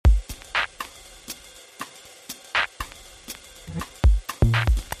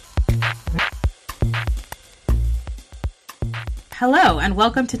Hello, and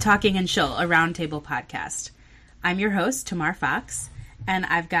welcome to Talking and Chill, a roundtable podcast. I'm your host, Tamar Fox, and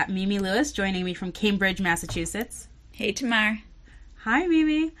I've got Mimi Lewis joining me from Cambridge, Massachusetts. Hey, Tamar. Hi,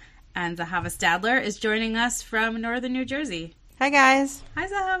 Mimi. And Zahava Stadler is joining us from northern New Jersey. Hi, guys. Hi,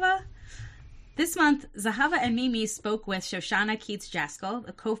 Zahava. This month, Zahava and Mimi spoke with Shoshana Keats-Jaskal,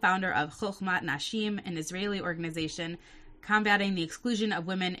 the co-founder of Chokhmat Nashim, an Israeli organization combating the exclusion of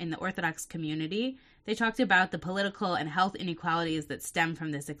women in the Orthodox community. They talked about the political and health inequalities that stem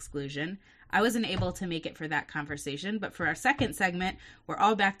from this exclusion. I wasn't able to make it for that conversation, but for our second segment, we're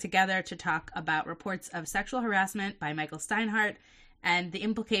all back together to talk about reports of sexual harassment by Michael Steinhardt and the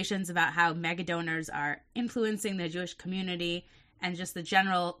implications about how mega donors are influencing the Jewish community and just the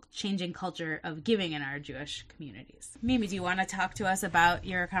general changing culture of giving in our Jewish communities. Mimi, do you want to talk to us about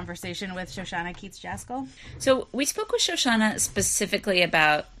your conversation with Shoshana Keats-Jaskal? So we spoke with Shoshana specifically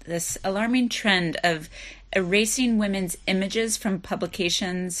about this alarming trend of erasing women's images from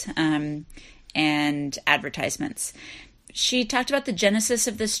publications and advertisements. She talked about the genesis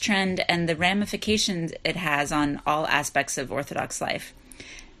of this trend and the ramifications it has on all aspects of Orthodox life.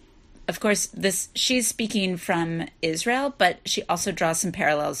 Of course, she's speaking from Israel, but she also draws some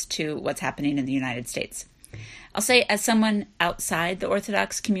parallels to what's happening in the United States. I'll say, as someone outside the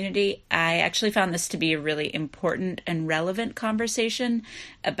Orthodox community, I actually found this to be a really important and relevant conversation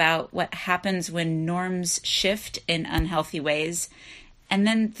about what happens when norms shift in unhealthy ways, and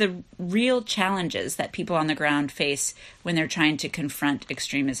then the real challenges that people on the ground face when they're trying to confront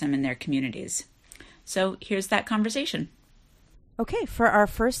extremism in their communities. So here's that conversation. Okay, for our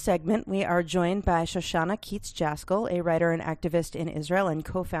first segment, we are joined by Shoshana Keats-Jaskal, a writer and activist in Israel and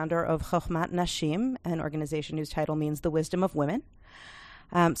co-founder of Chokhmat Nashim, an organization whose title means the wisdom of women.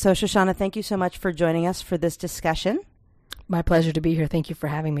 So, Shoshana, thank you so much for joining us for this discussion. My pleasure to be here. Thank you for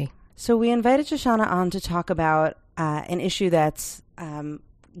having me. So we invited Shoshana on to talk about an issue that's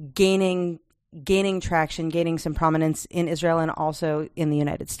gaining traction, gaining some prominence in Israel and also in the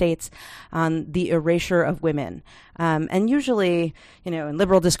United States on the erasure of women. And usually, in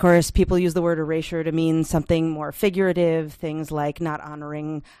liberal discourse, people use the word erasure to mean something more figurative, things like not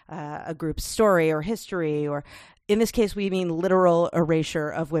honoring a group's story or history, or in this case, we mean literal erasure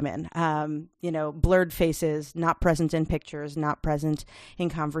of women. Blurred faces, not present in pictures, not present in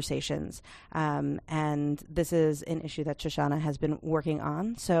conversations. And this is an issue that Shoshana has been working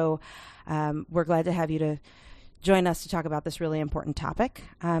on. So we're glad to have you to join us to talk about this really important topic.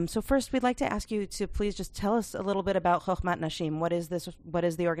 So first, we'd like to ask you to please just tell us a little bit about Chokhmat Nashim. What is this? What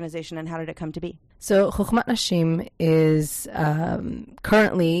is the organization, and how did it come to be? So Chokhmat Nashim is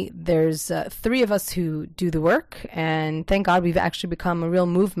currently, there's three of us who do the work, and thank God we've actually become a real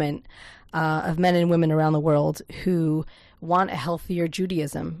movement of men and women around the world who want a healthier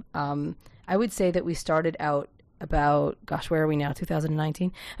Judaism. I would say that we started out about, where are we now,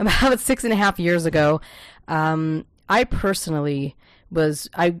 2019? About 6.5 years ago. I personally was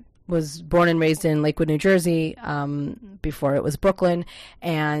born and raised in Lakewood, New Jersey, before it was Brooklyn,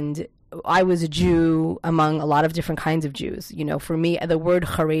 and I was a Jew among a lot of different kinds of Jews. For me, the word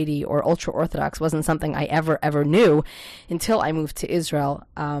Haredi or ultra-Orthodox wasn't something I ever knew until I moved to Israel.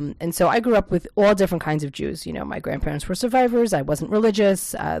 And so I grew up with all different kinds of Jews. My grandparents were survivors. I wasn't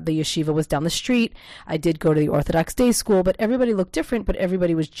religious. The yeshiva was down the street. I did go to the Orthodox day school, but everybody looked different, but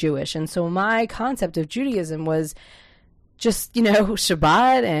everybody was Jewish. And so my concept of Judaism was just,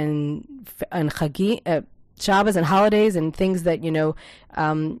 Shabbat and Chagi, Shabbos and holidays and things that,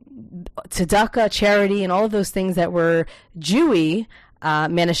 tzedakah, charity, and all of those things that were Jewy,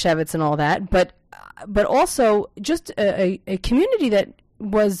 Manischewitz and all that, but also just a community that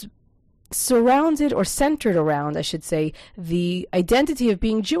was surrounded or centered around, I should say, the identity of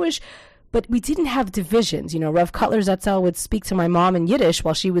being Jewish, but we didn't have divisions. Rav Kotler Zatzal would speak to my mom in Yiddish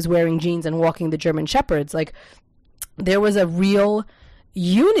while she was wearing jeans and walking the German Shepherds. Like, there was a real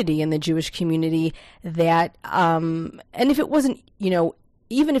unity in the Jewish community that, and if it wasn't,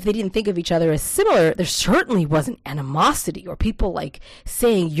 even if they didn't think of each other as similar, there certainly wasn't animosity or people like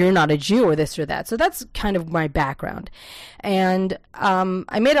saying you're not a Jew or this or that. So that's kind of my background. And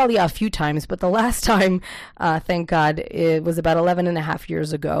I made Aliyah a few times, but the last time, thank God, it was about 11.5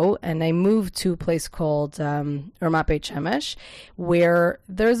 years ago, and I moved to a place called Ramat Beit Shemesh, where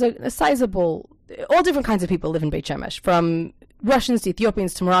there's a sizable, all different kinds of people live in Beit Shemesh, from Russians to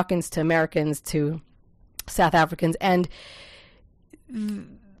Ethiopians to Moroccans to Americans to South Africans. And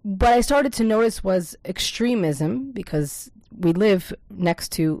what I started to notice was extremism, because we live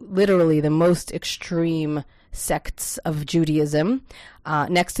next to literally the most extreme sects of Judaism,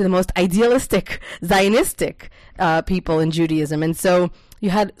 next to the most idealistic Zionistic people in Judaism. And so you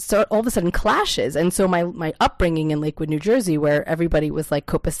had all of a sudden clashes. And so my upbringing in Lakewood, New Jersey, where everybody was like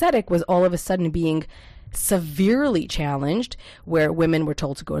copacetic, was all of a sudden being severely challenged, where women were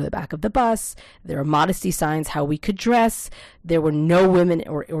told to go to the back of the bus. There are modesty signs, how we could dress. There were no women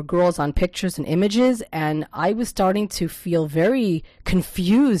or girls on pictures and images. And I was starting to feel very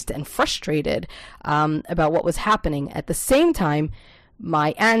confused and frustrated about what was happening. At the same time,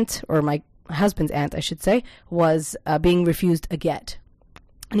 my aunt, or my husband's aunt, I should say, was being refused a get.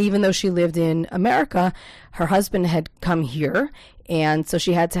 And even though she lived in America, her husband had come here, and so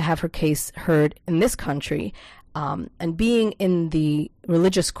she had to have her case heard in this country. And being in the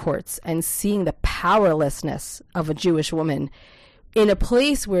religious courts and seeing the powerlessness of a Jewish woman in a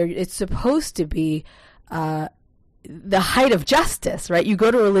place where it's supposed to be the height of justice, right? You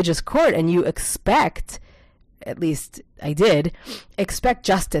go to a religious court and you expect, at least I did, expect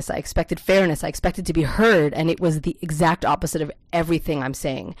justice. I expected fairness. I expected to be heard. And it was the exact opposite of everything I'm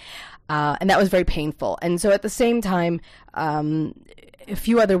saying. And that was very painful. And so at the same time, a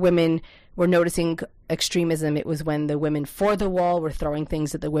few other women were noticing extremism. It was when the women for the wall were throwing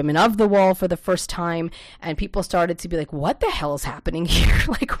things at the women of the wall for the first time. And people started to be like, what the hell is happening here?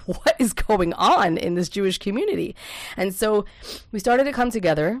 Like, what is going on in this Jewish community? And so we started to come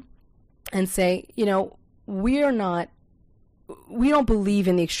together and say, you know, we don't believe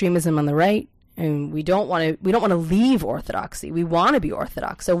in the extremism on the right, and we don't want to leave Orthodoxy. We want to be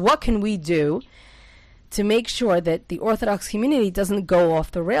Orthodox. So what can we do to make sure that the Orthodox community doesn't go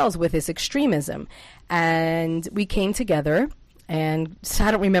off the rails with this extremism? And we came together, and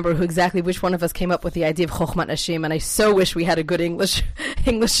I don't remember exactly which one of us came up with the idea of Chokhmat Nashim, and I so wish we had a good English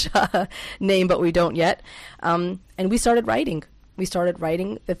name, but we don't yet. And we started writing. We started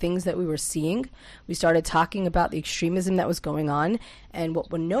writing the things that we were seeing. We started talking about the extremism that was going on. And what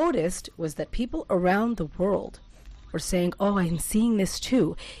we noticed was that people around the world were saying, oh, I'm seeing this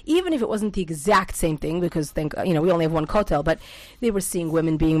too. Even if it wasn't the exact same thing, because we only have one kotel, but they were seeing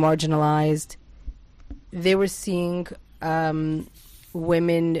women being marginalized. They were seeing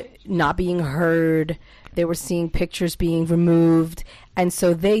women not being heard. They were seeing pictures being removed. And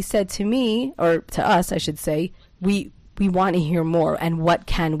so they said to me, or to us, I should say, we want to hear more, and what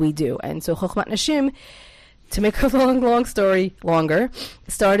can we do? And so Chokhmat Nashim, to make a long story longer,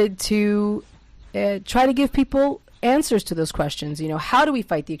 started to try to give people answers to those questions. You know, how do we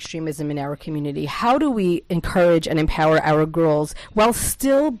fight the extremism in our community? How do we encourage and empower our girls while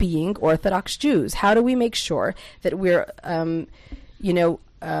still being Orthodox Jews? How do we make sure that we're,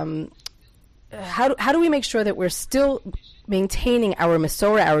 how do we make sure that we're still maintaining our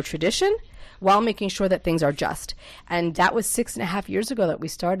Masorah, our tradition, while making sure that things are just? And that was 6.5 years ago that we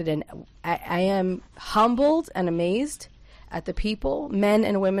started. And I am humbled and amazed at the people, men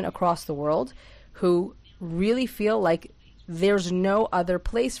and women across the world, who really feel like there's no other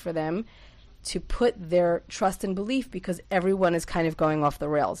place for them to put their trust and belief, because everyone is kind of going off the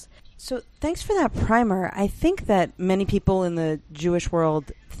rails. So thanks for that primer. I think that many people in the Jewish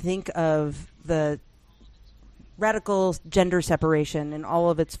world think of the radical gender separation in all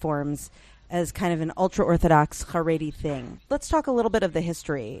of its forms as kind of an ultra-Orthodox Haredi thing. Let's talk a little bit of the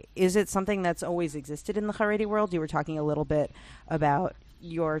history. Is it something that's always existed in the Haredi world? You were talking a little bit about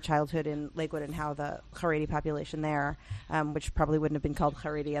your childhood in Lakewood and how the Haredi population there, which probably wouldn't have been called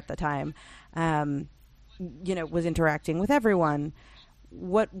Haredi at the time, was interacting with everyone.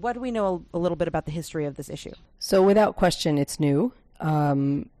 What do we know a little bit about the history of this issue? So without question, it's new.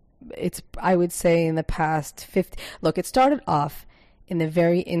 It's, I would say, in the past 50... Look, it started off in the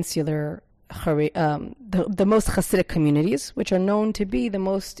very insular, the most Hasidic communities, which are known to be the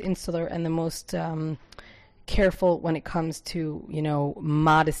most insular and the most careful when it comes to,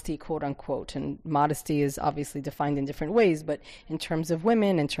 modesty, quote unquote. And modesty is obviously defined in different ways, but in terms of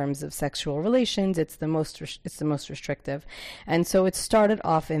women, in terms of sexual relations, it's the most restrictive. And so it started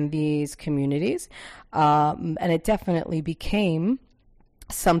off in these communities, and it definitely became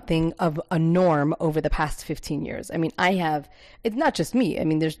something of a norm over the past 15 years. I mean, it's not just me. I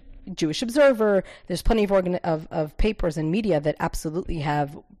mean, there's Jewish Observer, there's plenty of papers and media that absolutely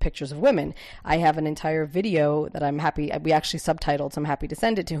have pictures of women. I have an entire video that we actually subtitled, so I'm happy to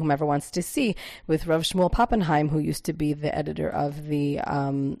send it to whomever wants to see, with Rav Shmuel Pappenheim, who used to be the editor of the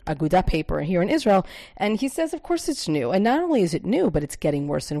Aguda paper here in Israel. And he says, of course it's new. And not only is it new, but it's getting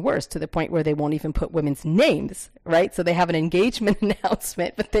worse and worse, to the point where they won't even put women's names, right? So they have an engagement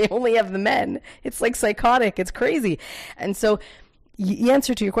announcement, but they only have the men. It's like psychotic. It's crazy. And so the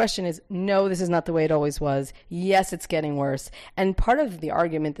answer to your question is no, this is not the way it always was. Yes, it's getting worse. And part of the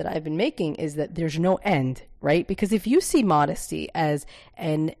argument that I've been making is that there's no end, right? Because if you see modesty as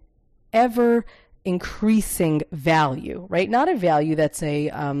an ever increasing value, right? Not a value that's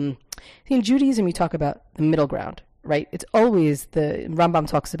in Judaism, we talk about the middle ground, right? It's always the Rambam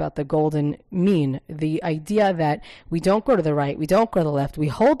talks about the golden mean, the idea that we don't go to the right, we don't go to the left, we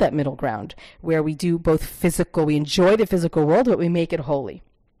hold that middle ground where we do both physical, we enjoy the physical world, but we make it holy.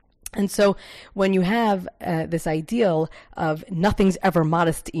 And so when you have this ideal of nothing's ever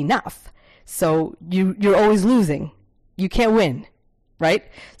modest enough, so you're always losing, you can't win, right?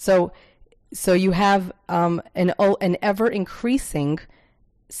 So you have an ever increasing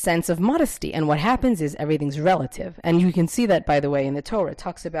sense of modesty. And what happens is everything's relative. And you can see that, by the way, in the Torah. It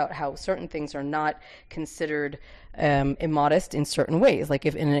talks about how certain things are not considered immodest in certain ways. Like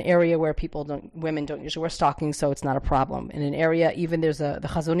if in an area where women don't usually wear stockings, so it's not a problem. In an area, even the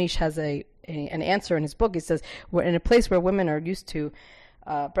Chazon Ish has an answer in his book. He says, we're in a place where women are used to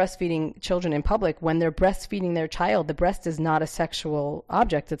breastfeeding children in public. When they're breastfeeding their child, the breast is not a sexual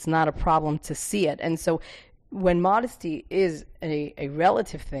object. It's not a problem to see it. And so when modesty is a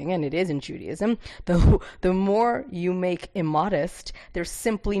relative thing, and it is in Judaism, the more you make immodest, there's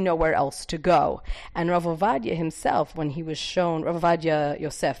simply nowhere else to go. And Rav Ovadia himself, Rav Ovadia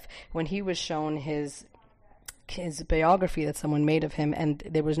Yosef, when he was shown his biography that someone made of him, and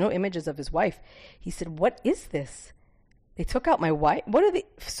there was no images of his wife, he said, "What is this? They took out my wife.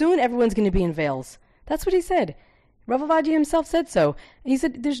 Soon everyone's going to be in veils." That's what he said. Rav Ovadia himself said so. And he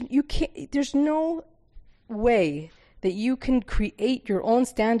said, "There's no way that you can create your own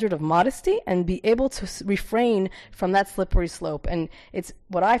standard of modesty and be able to refrain from that slippery slope." And it's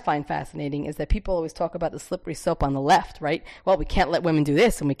what I find fascinating is that people always talk about the slippery slope on the left, right? Well, we can't let women do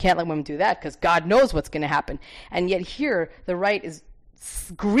this and we can't let women do that because God knows what's going to happen. And yet here, the right is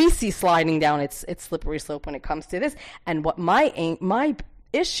greasy sliding down its slippery slope when it comes to this. And what my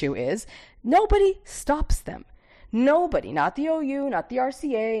issue is, nobody stops them. Nobody, not the OU, not the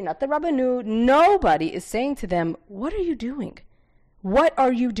RCA, not the Rabbanut, nobody is saying to them, what are you doing? What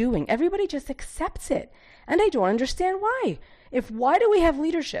are you doing? Everybody just accepts it. And I don't understand why. Why do we have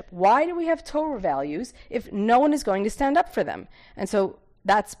leadership? Why do we have Torah values if no one is going to stand up for them? And so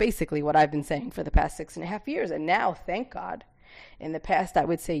that's basically what I've been saying for the past 6.5 years. And now, thank God, in the past, I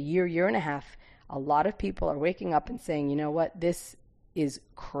would say year and a half, a lot of people are waking up and saying, you know what, this is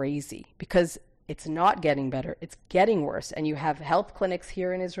crazy. Because it's not getting better. It's getting worse. And you have health clinics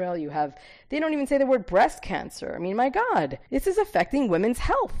here in Israel. They don't even say the word breast cancer. I mean, my God, this is affecting women's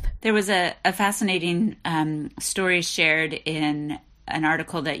health. There was a fascinating story shared in an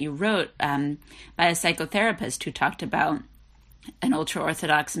article that you wrote by a psychotherapist who talked about an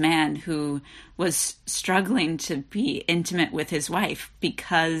ultra-Orthodox man who was struggling to be intimate with his wife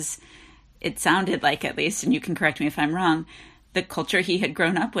because it sounded like, at least, and you can correct me if I'm wrong, the culture he had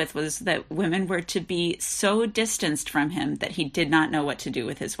grown up with was that women were to be so distanced from him that he did not know what to do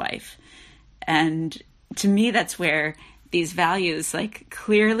with his wife. And to me, that's where these values, like,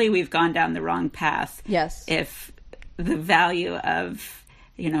 clearly we've gone down the wrong path. Yes. If the value of,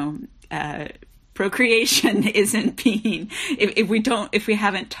 procreation isn't being, if we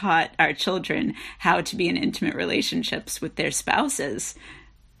haven't taught our children how to be in intimate relationships with their spouses,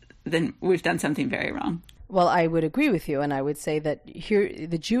 then we've done something very wrong. Well, I would agree with you, and I would say that here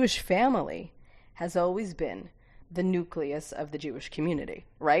the Jewish family has always been the nucleus of the Jewish community,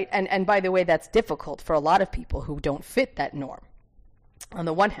 right? And by the way, that's difficult for a lot of people who don't fit that norm, on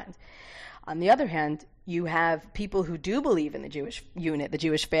the one hand. On the other hand, you have people who do believe in the Jewish unit, the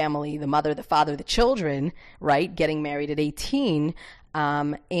Jewish family, the mother, the father, the children, right, getting married at 18,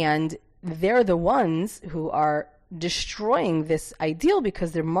 and they're the ones who are destroying this ideal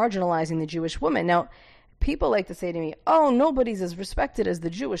because they're marginalizing the Jewish woman. Now, people like to say to me, oh, nobody's as respected as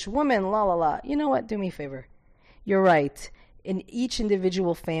the Jewish woman, la, la, la. You know what? Do me a favor. You're right. In each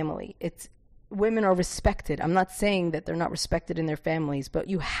individual family, women are respected. I'm not saying that they're not respected in their families, but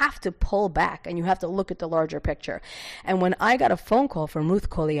you have to pull back and you have to look at the larger picture. And when I got a phone call from Ruth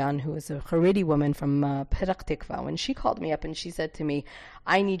Kolian, who is a Haredi woman from Petach Tikva, when she called me up and she said to me,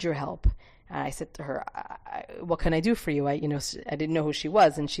 I need your help. And I said to her, what can I do for you? I didn't know who she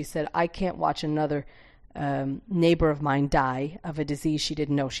was. And she said, I can't watch another neighbor of mine die of a disease she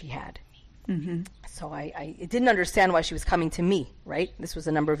didn't know she had. Mm-hmm. So I didn't understand why she was coming to me, right? This was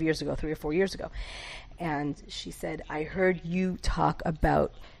a number of years ago, 3 or 4 years ago. And she said, I heard you talk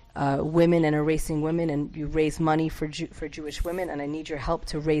about women and erasing women, and you raise money for Jewish women, and I need your help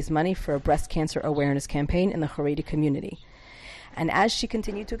to raise money for a breast cancer awareness campaign in the Haredi community. And as she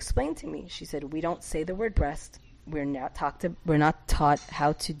continued to explain to me, she said, we don't say the word breast. We're not taught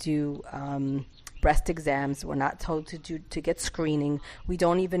how to do breast exams. We're not told to get screening. We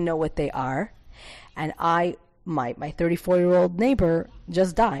don't even know what they are. And my 34-year-old neighbor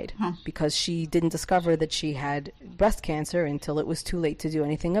just died because she didn't discover that she had breast cancer until it was too late to do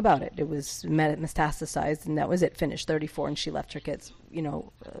anything about it. It was metastasized, and that was it, finished, 34, and she left her kids,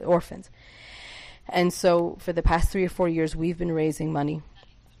 orphans. And so for the past 3 or 4 years, we've been raising money,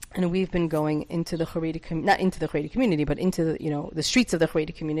 and we've been going into the Haredi not into the Haredi community, but into the streets of the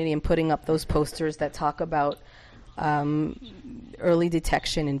Haredi community and putting up those posters that talk about early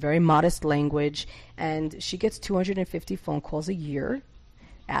detection in very modest language. And she gets 250 phone calls a year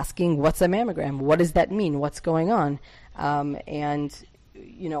asking, what's a mammogram? What does that mean? What's going on? And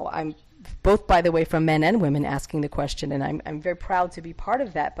I'm both, by the way, from men and women asking the question, and I'm very proud to be part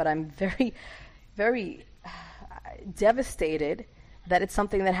of that, but I'm very, very devastated that it's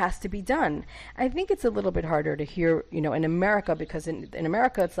something that has to be done. I think it's a little bit harder to hear, in America, because in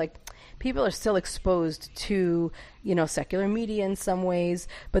America it's like people are still exposed to, secular media in some ways.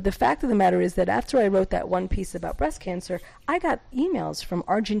 But the fact of the matter is that after I wrote that one piece about breast cancer, I got emails from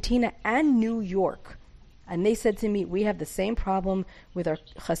Argentina and New York. And they said to me, we have the same problem with our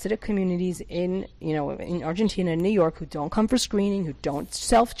Hasidic communities in Argentina and New York, who don't come for screening, who don't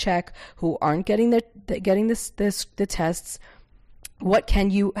self-check, who aren't getting the tests. What can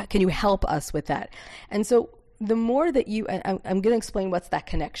you help us with that? And so the more that I'm going to explain what's that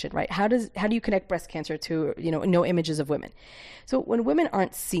connection, right? How do you connect breast cancer to, no images of women? So when women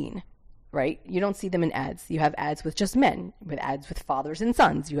aren't seen, right? You don't see them in ads. You have ads with just men, with ads with fathers and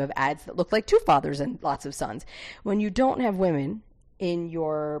sons. You have ads that look like two fathers and lots of sons. When you don't have women in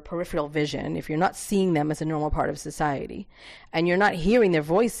your peripheral vision, if you're not seeing them as a normal part of society, and you're not hearing their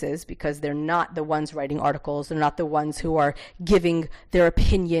voices because they're not the ones writing articles, they're not the ones who are giving their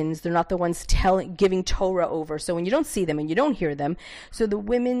opinions, they're not the ones giving Torah over. So when you don't see them and you don't hear them, so the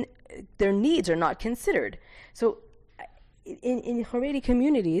women, their needs are not considered. So in Haredi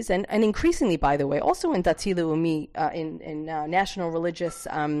communities, and increasingly, by the way, also in Dati Leumi, in national religious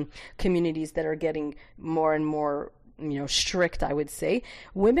communities that are getting more and more strict, I would say,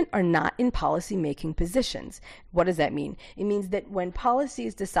 women are not in policy-making positions. What does that mean? It means that when policy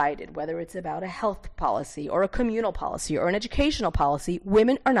is decided, whether it's about a health policy or a communal policy or an educational policy,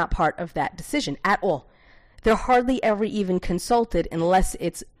 women are not part of that decision at all. They're hardly ever even consulted unless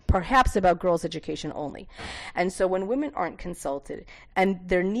it's perhaps about girls' education only. And so when women aren't consulted and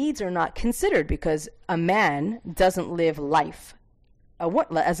their needs are not considered, because a man doesn't live life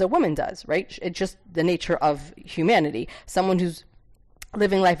as a woman does, right? It's just the nature of humanity. Someone who's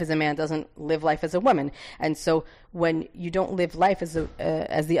living life as a man doesn't live life as a woman. And so when you don't live life as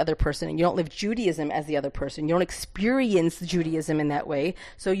the other person, and you don't live Judaism as the other person, you don't experience Judaism in that way,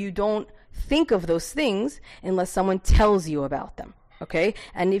 so you don't think of those things unless someone tells you about them. Okay?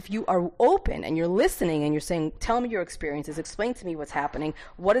 And if you are open and you're listening and you're saying, tell me your experiences, explain to me what's happening,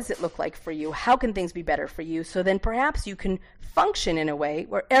 what does it look like for you, how can things be better for you, so then perhaps you can function in a way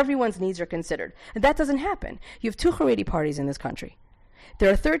where everyone's needs are considered. And that doesn't happen. You have 2 Haredi parties in this country.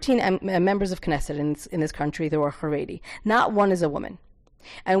 There are 13 members of Knesset in this country that are Haredi. Not one is a woman.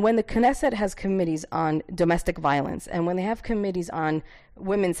 And when the Knesset has committees on domestic violence, and when they have committees on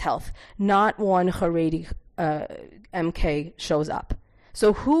women's health, not one Haredi MK shows up.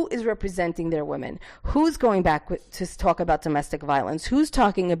 So who is representing their women? Who's going back to talk about domestic violence? Who's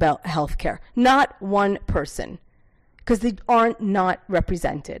talking about healthcare? Not one person, because they aren't not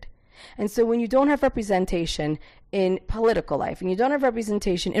represented. And so when you don't have representation in political life, and you don't have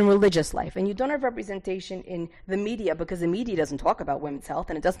representation in religious life, and you don't have representation in the media, because the media doesn't talk about women's health,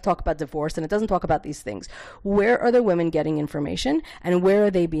 and it doesn't talk about divorce, and it doesn't talk about these things, where are the women getting information, and where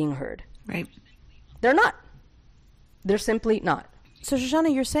are they being heard? Right. They're not. They're simply not. So,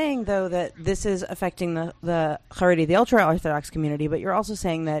 Shoshana, you're saying, though, that this is affecting the Haredi, the ultra-Orthodox community, but you're also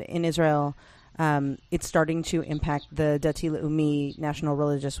saying that in Israel, it's starting to impact the Dati Leumi national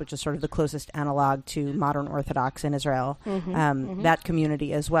religious, which is sort of the closest analog to modern Orthodox in Israel, that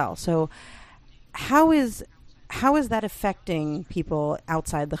community as well. So how is that affecting people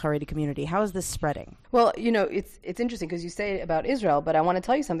outside the Haredi community? How is this spreading? Well, it's interesting because you say it about Israel, but I want to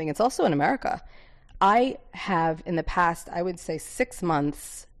tell you something. It's also in America. I have, in the past, I would say 7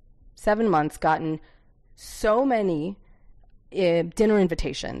 months, gotten so many dinner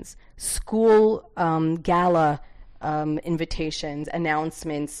invitations, school gala invitations,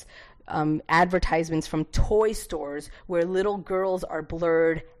 announcements, advertisements from toy stores where little girls are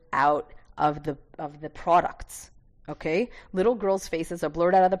blurred out of the products. Okay, little girls' faces are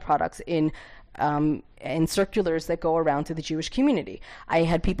blurred out of the products in and circulars that go around to the Jewish community. I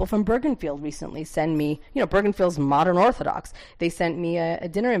had people from Bergenfield recently send me, Bergenfield's modern Orthodox. They sent me a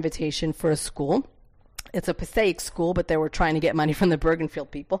dinner invitation for a school. It's a Passaic school, but they were trying to get money from the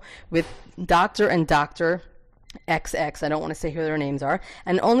Bergenfield people, with Dr. and Dr. XX. I don't want to say who their names are.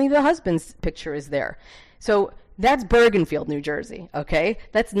 And only the husband's picture is there. So that's Bergenfield, New Jersey, okay?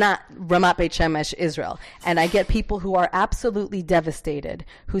 That's not Ramat Beit Shemesh, Israel. And I get people who are absolutely devastated,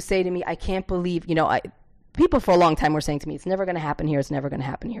 who say to me, I can't believe, people for a long time were saying to me, it's never going to happen here, it's never going to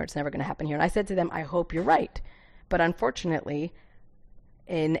happen here, it's never going to happen here. And I said to them, I hope you're right. But unfortunately,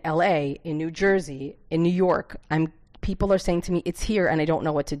 in LA, in New Jersey, in New York, people are saying to me, it's here and I don't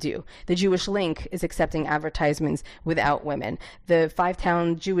know what to do. The Jewish Link is accepting advertisements without women. The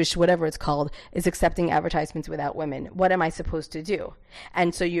Five-Town Jewish, whatever it's called, is accepting advertisements without women. What am I supposed to do?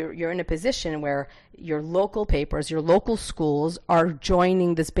 And so you're in a position where your local papers, your local schools are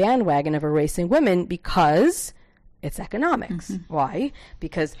joining this bandwagon of erasing women because it's economics. Mm-hmm. Why?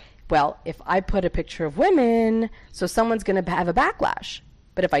 Because, well, if I put a picture of women, so someone's going to have a backlash.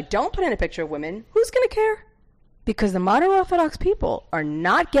 But if I don't put in a picture of women, who's going to care? Because the modern Orthodox people are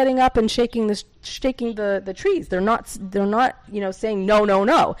not getting up and shaking the trees. They're not saying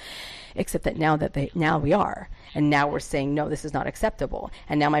no. Except that now we are. And now we're saying, no, this is not acceptable.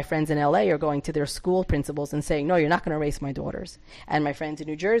 And now my friends in LA are going to their school principals and saying, no, you're not going to erase my daughters. And my friends in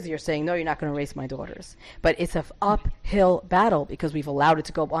New Jersey are saying, no, you're not going to erase my daughters. But it's an uphill battle because we've allowed it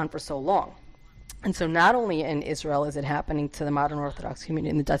to go on for so long. And so not only in Israel is it happening to the modern Orthodox community,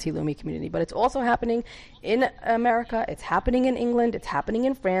 in the Dati Leumi community, but it's also happening in America, it's happening in England, it's happening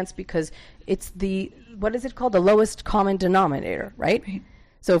in France, because it's what is it called? The lowest common denominator, right?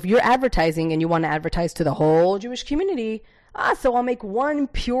 So if you're advertising and you want to advertise to the whole Jewish community, so I'll make one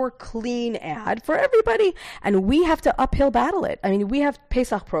pure, clean ad for everybody, and we have to uphill battle it. I mean, we have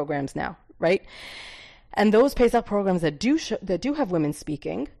Pesach programs now, right? And those Pesach programs that do have women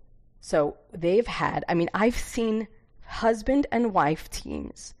speaking, so I've seen husband and wife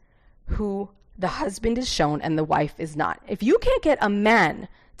teams who the husband is shown and the wife is not. If you can't get a man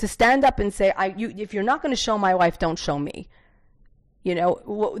to stand up and say, if you're not going to show my wife, don't show me,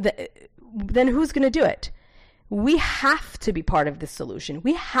 then who's going to do it? We have to be part of this solution.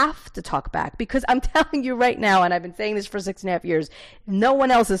 We have to talk back, because I'm telling you right now, and I've been saying this for 6.5 years, no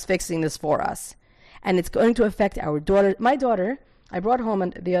one else is fixing this for us. And it's going to affect our daughter. My daughter, I brought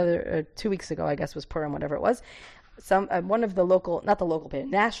home the other 2 weeks ago, I guess was Purim, whatever it was. One of the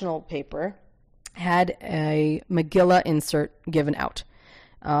national paper had a Megillah insert given out,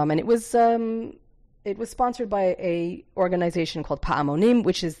 and it was sponsored by a organization called Pa'amonim,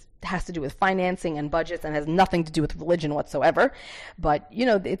 which has to do with financing and budgets and has nothing to do with religion whatsoever. But,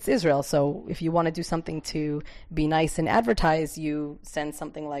 it's Israel. So if you want to do something to be nice and advertise, you send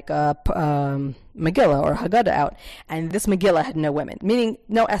something like a Megillah or Haggadah out. And this Megillah had no women, meaning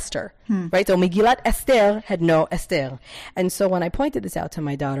no Esther, right? So Megillat Esther had no Esther. And so when I pointed this out to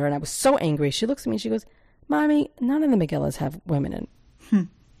my daughter, and I was so angry, she looks at me and she goes, Mommy, none of the Megillahs have women in.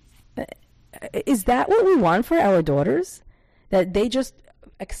 Is that what we want for our daughters? That they just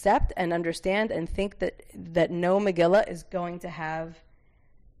accept and understand and think that no Megillah is going to have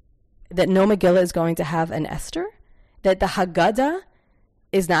an Esther? That the Haggadah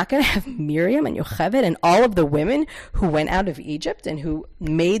is not going to have Miriam and Yocheved and all of the women who went out of Egypt and who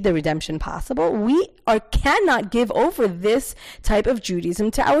made the redemption possible? We cannot give over this type of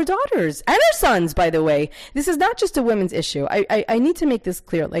Judaism to our daughters and our sons, by the way. This is not just a women's issue. I need to make this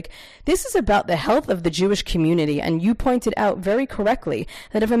clear. This is about the health of the Jewish community, and you pointed out very correctly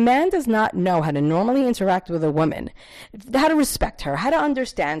that if a man does not know how to normally interact with a woman, how to respect her, how to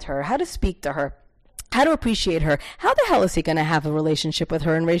understand her, how to speak to her, how to appreciate her, how the hell is he going to have a relationship with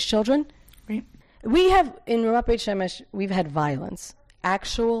her and raise children? Right. We have, in Ramat Beit Shemesh, we've had violence.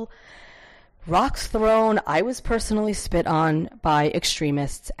 Actual rocks thrown. I was personally spit on by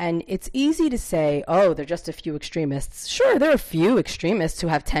extremists. And it's easy to say, oh, they're just a few extremists. Sure, there are a few extremists who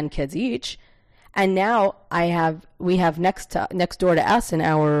have 10 kids each. And now we have next door to us in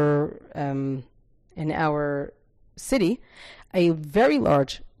our city, a very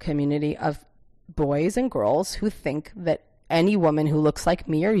large community of boys and girls who think that any woman who looks like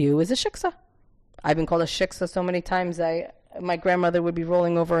me or you is a shiksa. I've been called a shiksa so many times my grandmother would be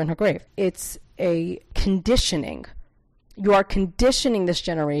rolling over in her grave. It's a conditioning. You are conditioning this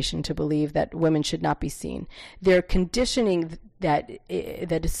generation to believe that women should not be seen. They're conditioning that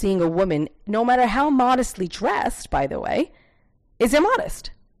seeing a woman, no matter how modestly dressed, by the way, is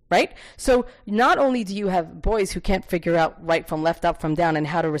immodest. right? So not only do you have boys who can't figure out right from left, up from down, and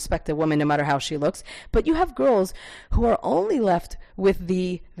how to respect a woman no matter how she looks, but you have girls who are only left with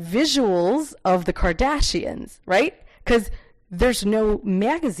the visuals of the Kardashians, right? Because there's no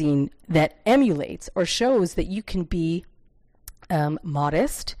magazine that emulates or shows that you can be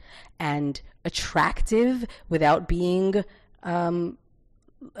modest and attractive without being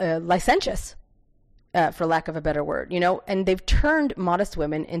licentious. For lack of a better word, and they've turned modest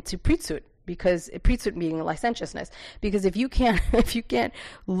women into pritzut, because pritzut being licentiousness. Because if you can't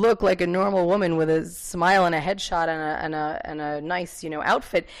look like a normal woman with a smile and a headshot and a nice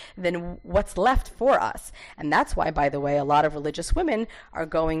outfit, then what's left for us? And that's why, by the way, a lot of religious women are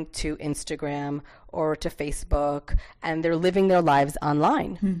going to Instagram or to Facebook, and they're living their lives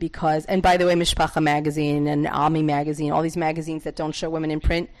online. Because, and by the way, Mishpacha magazine and Ami magazine, all these magazines that don't show women in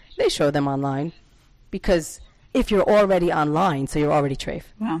print, they show them online. Because if you're already online, so you're already treif.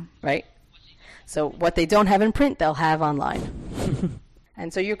 Wow. Right? So what they don't have in print, they'll have online.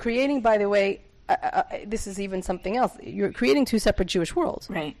 And so you're creating, by the way, this is even something else. You're creating two separate Jewish worlds.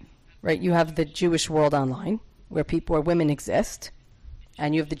 Right. Right? You have the Jewish world online, where women exist,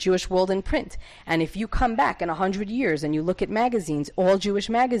 and you have the Jewish world in print. And if you come back in 100 years and you look at magazines, all Jewish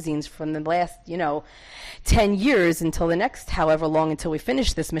magazines from the last, 10 years until the next however long until we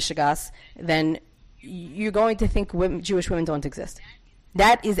finish this Mishigas, then you're going to think Jewish women don't exist.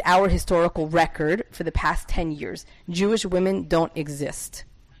 That is our historical record for the past 10 years. Jewish women don't exist.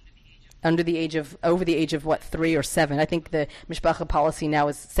 Over the age of what, 3 or 7? I think the Mishpacha policy now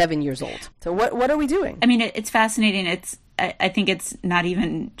is 7 years old. So what are we doing? I mean, it's fascinating. I think it's not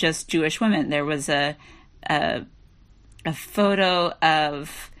even just Jewish women. There was a photo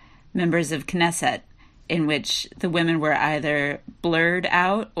of members of Knesset in which the women were either blurred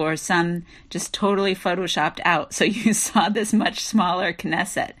out or some just totally photoshopped out. So you saw this much smaller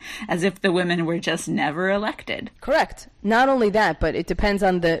Knesset, as if the women were just never elected. Correct. Not only that, but it depends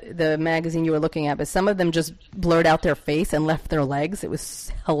on the magazine you were looking at. But some of them just blurred out their face and left their legs. It was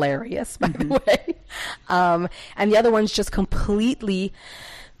hilarious, by the way. And the other ones just completely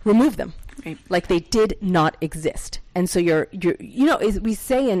removed them. Right. Like they did not exist. And so we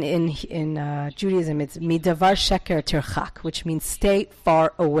say in Judaism, it's midavar sheker tirchak, which means stay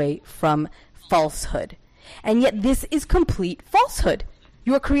far away from falsehood. And yet this is complete falsehood.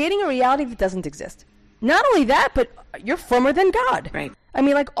 You are creating a reality that doesn't exist. Not only that, but you're firmer than God. Right. I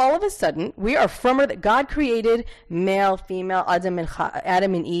mean, like all of a sudden, we are firmer that God created male, female, Adam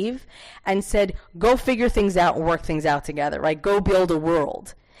and Eve, and said, go figure things out and work things out together, right? Go build a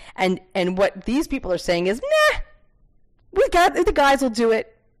world. And what these people are saying is, the guys will do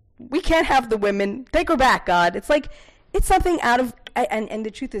it. We can't have the women. Take her back, God. It's like, it's something out of, and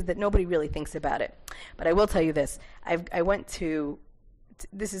the truth is that nobody really thinks about it. But I will tell you this. I went to,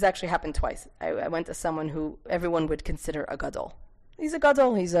 this has actually happened twice. I went to someone who everyone would consider a gadol. He's a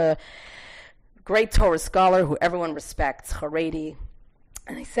gadol. He's a great Torah scholar who everyone respects, Haredi.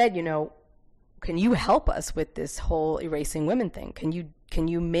 And I said, can you help us with this whole erasing women thing? Can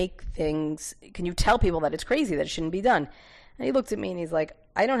you make things, can you tell people that it's crazy, that it shouldn't be done? And he looked at me and he's like,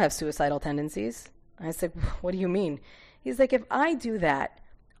 I don't have suicidal tendencies. And I said, what do you mean? He's like, if I do that,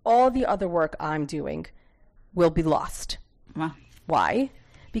 all the other work I'm doing will be lost. Wow. Why?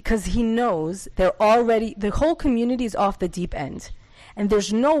 Because he knows the whole community is off the deep end. And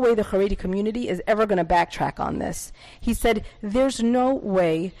there's no way the Haredi community is ever going to backtrack on this. He said, there's no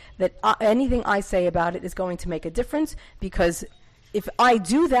way that anything I say about it is going to make a difference, because if I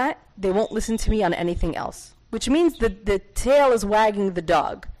do that, they won't listen to me on anything else. Which means that the tail is wagging the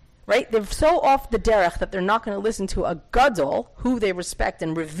dog, right? They're so off the derech that they're not going to listen to a gadol who they respect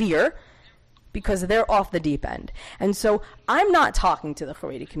and revere, because they're off the deep end. And so I'm not talking to the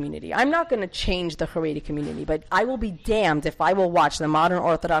Haredi community. I'm not going to change the Haredi community, but I will be damned if I will watch the modern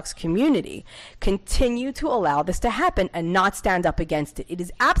Orthodox community continue to allow this to happen and not stand up against it. It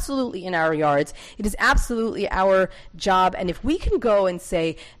is absolutely in our yards. It is absolutely our job. And if we can go and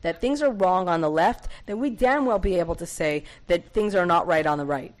say that things are wrong on the left, then we damn well be able to say that things are not right on the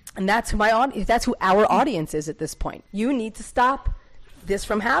right. And that's who our audience is at this point. You need to stop this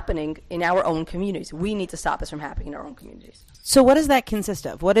from happening in our own communities. We need to stop this from happening in our own communities. So what does that consist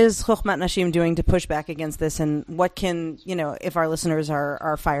of? What is Chokhmat Nashim doing to push back against this? And what can, if our listeners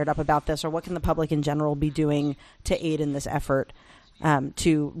are fired up about this, or what can the public in general be doing to aid in this effort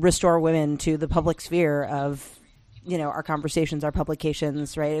to restore women to the public sphere of, our conversations, our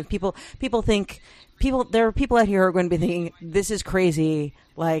publications, right? If there are people out here who are going to be thinking, this is crazy.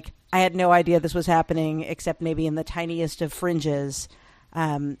 Like, I had no idea this was happening, except maybe in the tiniest of fringes.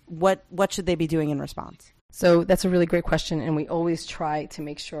 What should they be doing in response? So that's a really great question, and we always try to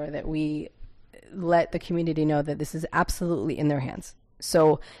make sure that we let the community know that this is absolutely in their hands.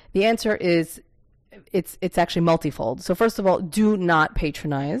 So the answer is it's actually multifold. So first of all, do not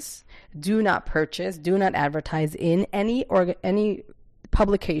patronize, do not purchase, do not advertise in any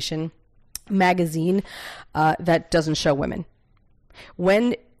publication, magazine that doesn't show women.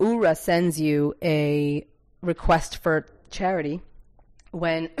 When URA sends you a request for charity,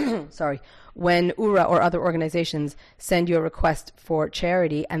 when URA or other organizations send you a request for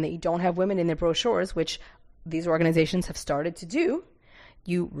charity and they don't have women in their brochures, which these organizations have started to do,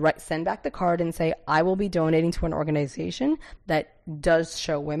 you send back the card and say, I will be donating to an organization that does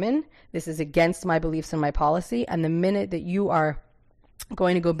show women. This is against my beliefs and my policy. And the minute that you are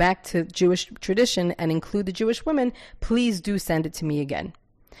going to go back to Jewish tradition and include the Jewish women, please do send it to me again.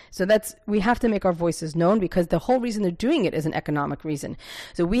 So we have to make our voices known, because the whole reason they're doing it is an economic reason.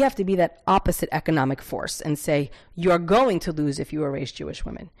 So we have to be that opposite economic force and say, you're going to lose if you erase Jewish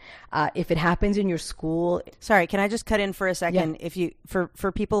women. If it happens in your school. Sorry, can I just cut in for a second? Yeah. If you,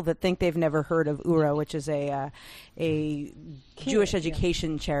 for people that think they've never heard of URA, which is a Jewish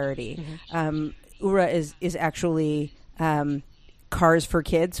education charity, URA is actually Cars for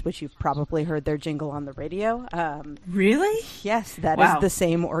Kids, which you've probably heard their jingle on the radio. Really? Yes, that is the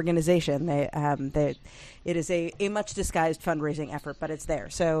same organization. It is a much disguised fundraising effort, but it's there.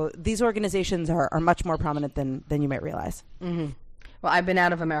 So these organizations are much more prominent than you might realize. Mm-hmm. Well, I've been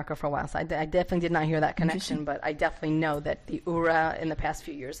out of America for a while, so I definitely did not hear that connection, but I definitely know that the URA in the past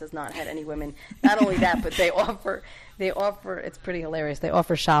few years has not had any women. Not only that, but they offer, it's pretty hilarious, they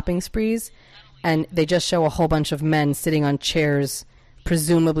offer shopping sprees, and they just show a whole bunch of men sitting on chairs,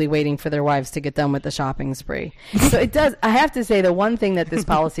 presumably waiting for their wives to get done with the shopping spree. So it does, I have to say, the one thing that this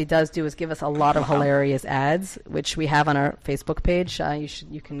policy does do is give us a lot of hilarious ads, which we have on our Facebook page.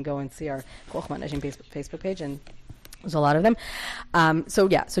 You can go and see our Chochmat Nashim Facebook page, and there's a lot of them. So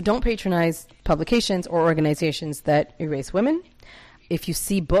don't patronize publications or organizations that erase women. If you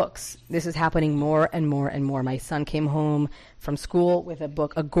see books, this is happening more and more and more. My son came home from school with a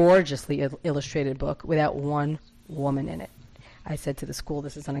book, a gorgeously illustrated book, without one woman in it. I said to the school,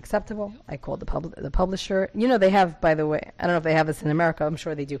 this is unacceptable. I called the publisher. You know, they have, by the way, I don't know if they have this in America. I'm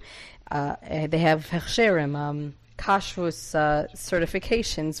sure they do. They have hechsherim, kashrus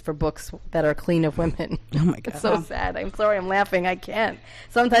certifications for books that are clean of women. Oh, my God. It's so sad. I'm sorry, I'm laughing. I can't.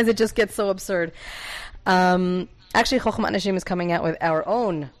 Sometimes it just gets so absurd. Actually, Chochmat Nashim is coming out with our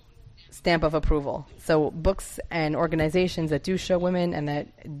own stamp of approval. So books and organizations that do show women and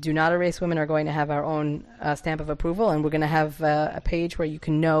that do not erase women are going to have our own stamp of approval, and we're going to have a page where you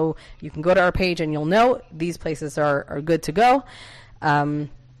can go to our page and you'll know these places are good to go.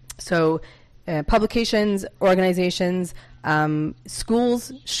 So publications, organizations,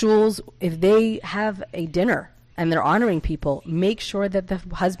 schools, shuls, if they have a dinner and they're honoring people, make sure that the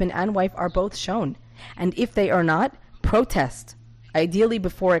husband and wife are both shown. And if they are not, protest. Ideally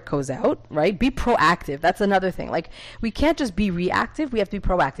before it goes out, right? Be proactive. That's another thing. Like, we can't just be reactive. We have to be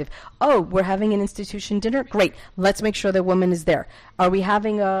proactive. Oh, we're having an institution dinner? Great. Let's make sure the woman is there. Are we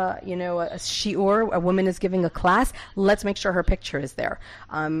having a shiur? A woman is giving a class? Let's make sure her picture is there.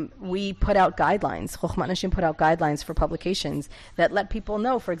 We put out guidelines. Chochmat Nashim put out guidelines for publications that let people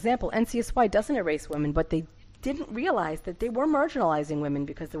know. For example, NCSY doesn't erase women, but they didn't realize that they were marginalizing women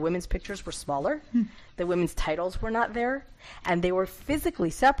because the women's pictures were smaller, the women's titles were not there, and they were physically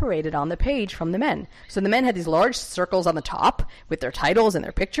separated on the page from the men. So the men had these large circles on the top with their titles and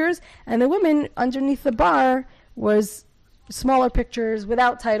their pictures, and the women underneath the bar was smaller pictures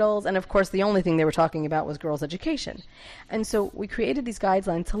without titles, and of course the only thing they were talking about was girls' education. And so we created these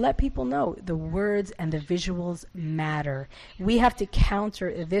guidelines to let people know the words and the visuals matter. We have to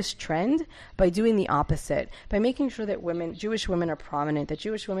counter this trend by doing the opposite, by making sure that Jewish women are prominent, that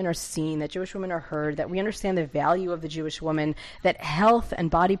Jewish women are seen, that Jewish women are heard, that we understand the value of the Jewish woman, that health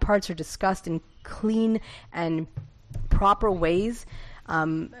and body parts are discussed in clean and proper ways.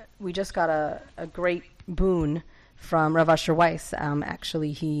 We just got a great boon from Rav Asher Weiss.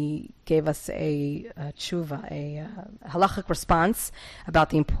 Actually, he gave us a tshuva, a halachic response about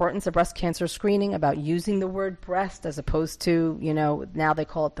the importance of breast cancer screening, about using the word breast as opposed to, now they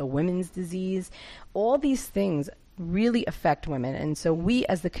call it the women's disease. All these things really affect women. And so we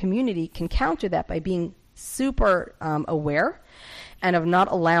as the community can counter that by being super aware and of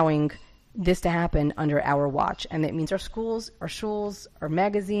not allowing this to happen under our watch. And that means our schools, our shuls, our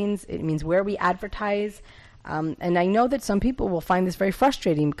magazines. It means where we advertise. And I know that some people will find this very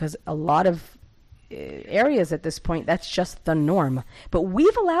frustrating because a lot of areas at this point, that's just the norm. But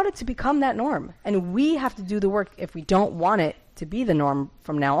we've allowed it to become that norm. And we have to do the work if we don't want it to be the norm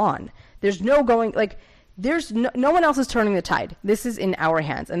from now on. There's no going, There's no one else is turning the tide. This is in our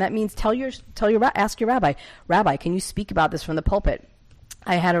hands, and that means ask your rabbi. Rabbi, can you speak about this from the pulpit?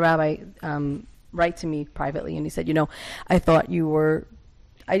 I had a rabbi write to me privately, and he said, I thought you were.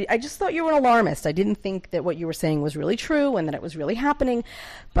 I just thought you were an alarmist. I didn't think that what you were saying was really true and that it was really happening.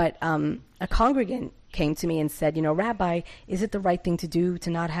 But a congregant came to me and said, Rabbi, is it the right thing to do to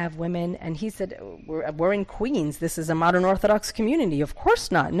not have women? And he said, we're in Queens. This is a modern Orthodox community. Of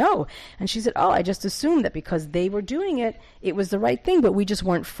course not. No. And she said, I just assumed that because they were doing it, it was the right thing, but we just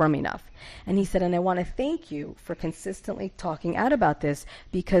weren't firm enough. And he said, and I want to thank you for consistently talking out about this,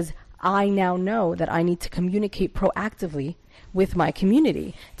 because I now know that I need to communicate proactively with my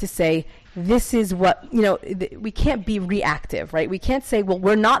community to say, this is what, we can't be reactive, right? We can't say, well,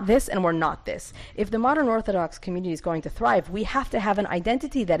 we're not this and we're not this. If the modern Orthodox community is going to thrive, we have to have an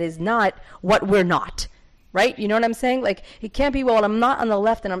identity that is not what we're not, right? You know what I'm saying? Like, it can't be, well, I'm not on the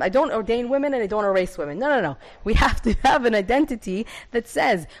left and I don't ordain women and I don't erase women. No. We have to have an identity that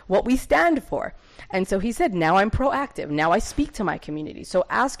says what we stand for. And so he said, now I'm proactive. Now I speak to my community. So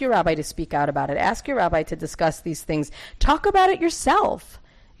ask your rabbi to speak out about it. Ask your rabbi to discuss these things. Talk about it yourself.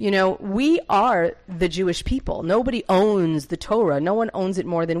 We are the Jewish people. Nobody owns the Torah. No one owns it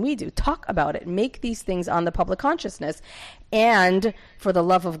more than we do. Talk about it. Make these things on the public consciousness. And for the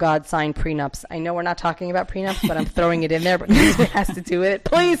love of God, sign prenups. I know we're not talking about prenups, but I'm throwing it in there because it has to do with it.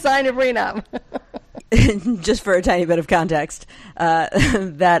 Please sign a prenup. Just for a tiny bit of context,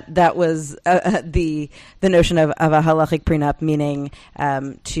 that was the notion of a halachic prenup, meaning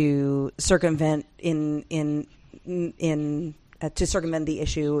to circumvent to circumvent the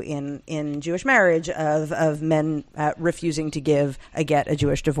issue in Jewish marriage of men refusing to give a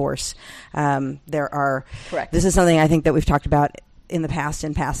Jewish divorce. Correct. This is something I think that we've talked about in the past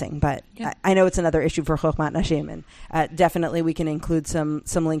in passing, but yeah. I know it's another issue for Chokhmat Nashim, and definitely we can include some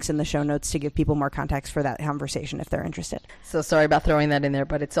links in the show notes to give people more context for that conversation if they're interested. So sorry about throwing that in there,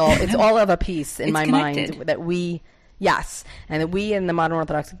 but it's all of a piece in my connected. mind that we. Yes, and that we in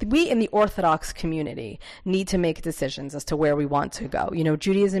the Orthodox community need to make decisions as to where we want to go.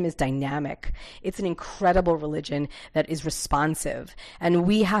 Judaism is dynamic. It's an incredible religion that is responsive, and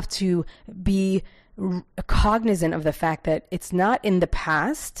we have to be cognizant of the fact that it's not in the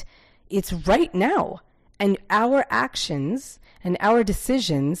past, it's right now. And our actions and our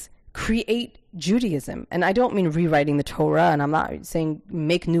decisions create Judaism. And I don't mean rewriting the Torah, and I'm not saying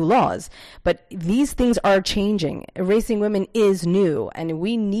make new laws, but these things are changing. Erasing women is new, and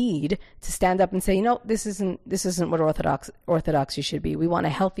we need to stand up and say, this isn't what orthodoxy should be. We want a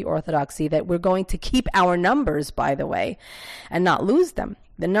healthy orthodoxy that we're going to keep our numbers, by the way, and not lose them.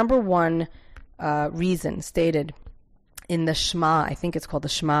 The number one reason stated in the Shema, I think it's called the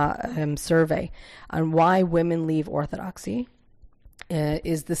Shema survey, on why women leave orthodoxy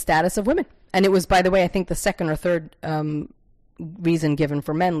is the status of women. And it was, by the way, I think the second or third reason given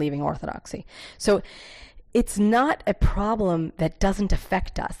for men leaving orthodoxy. So it's not a problem that doesn't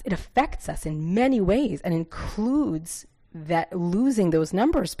affect us. It affects us in many ways and includes that losing those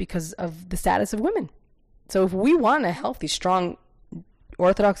numbers because of the status of women. So if we want a healthy, strong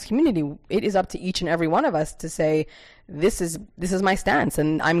Orthodox community, it is up to each and every one of us to say, this is my stance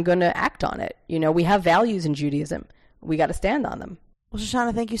and I'm going to act on it. We have values in Judaism. We got to stand on them. Well,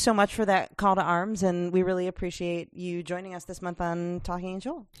 Shoshana, thank you so much for that call to arms, and we really appreciate you joining us this month on Talking in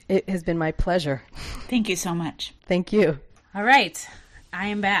Shul. It has been my pleasure. Thank you so much. Thank you. All right, I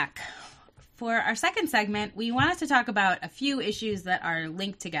am back. For our second segment, we wanted to talk about a few issues that are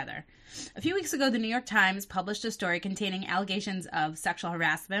linked together. A few weeks ago, the New York Times published a story containing allegations of sexual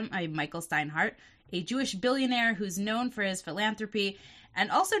harassment by Michael Steinhardt, a Jewish billionaire who's known for his philanthropy and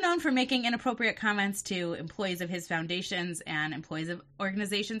also known for making inappropriate comments to employees of his foundations and employees of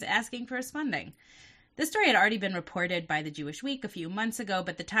organizations asking for his funding. This story had already been reported by the Jewish Week a few months ago,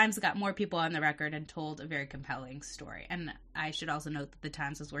 but the Times got more people on the record and told a very compelling story. And I should also note that the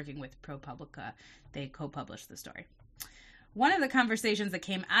Times was working with ProPublica. They co-published the story. One of the conversations that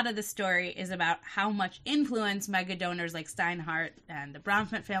came out of the story is about how much influence mega donors like Steinhardt and the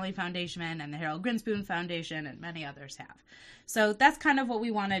Bronfman Family Foundation and the Harold Grinspoon Foundation and many others have. So that's kind of what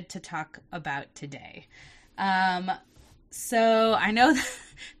we wanted to talk about today. So I know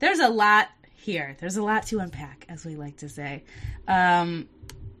there's a lot here. There's a lot to unpack, as we like to say. Zahava,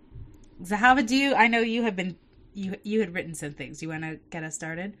 I know you have been, you had written some things. You want to get us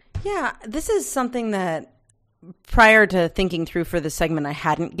started? Yeah, this is something that prior to thinking through for this segment, I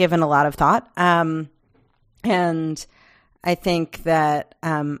hadn't given a lot of thought. And I think that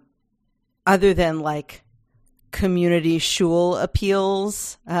other than like community shul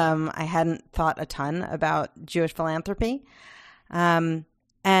appeals, I hadn't thought a ton about Jewish philanthropy.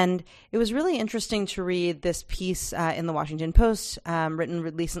 And it was really interesting to read this piece in the Washington Post, written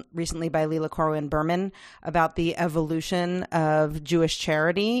recently by Leila Corwin Berman, about the evolution of Jewish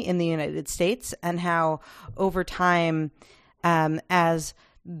charity in the United States and how over time, as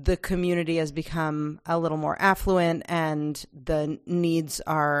the community has become a little more affluent and the needs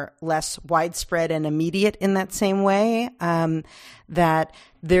are less widespread and immediate in that same way, that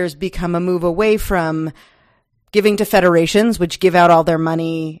there's become a move away from giving to federations, which give out all their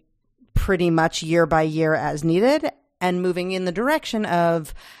money pretty much year by year as needed, and moving in the direction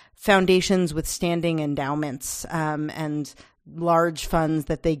of foundations with standing endowments and large funds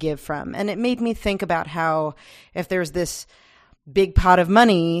that they give from. And it made me think about how if there's this big pot of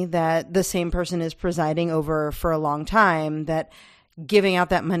money that the same person is presiding over for a long time, that giving out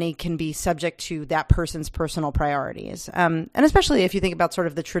that money can be subject to that person's personal priorities. And especially if you think about sort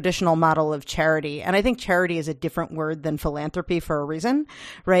of the traditional model of charity. And I think charity is a different word than philanthropy for a reason,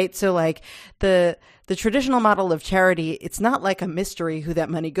 right? So like the traditional model of charity, it's not like a mystery who that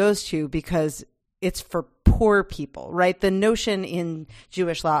money goes to because it's for poor people, right? The notion in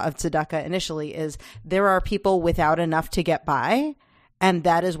Jewish law of tzedakah initially is there are people without enough to get by, and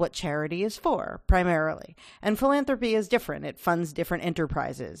that is what charity is for, primarily. And philanthropy is different. It funds different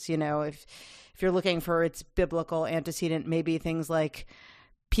enterprises. You know, if you're looking for its biblical antecedent, maybe things like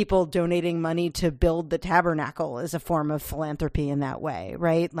people donating money to build the tabernacle is a form of philanthropy in that way,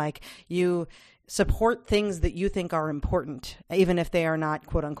 right? Like you support things that you think are important, even if they are not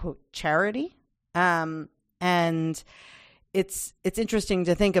quote unquote charity. And it's interesting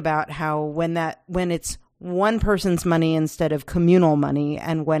to think about how when it's one person's money instead of communal money,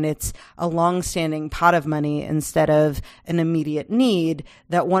 and when it's a long-standing pot of money instead of an immediate need,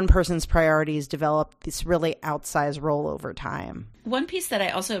 that one person's priorities develop this really outsized role over time. One piece that I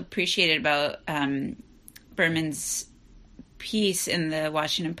also appreciated about Berman's piece in the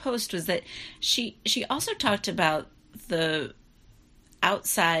Washington Post was that she also talked about the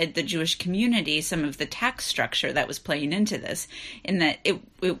outside the Jewish community, some of the tax structure that was playing into this, in that it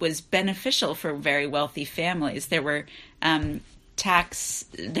was beneficial for very wealthy families. There were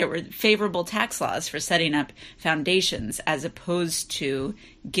favorable tax laws for setting up foundations as opposed to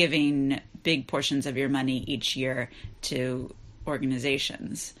giving big portions of your money each year to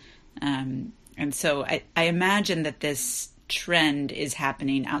organizations. And so I imagine that this trend is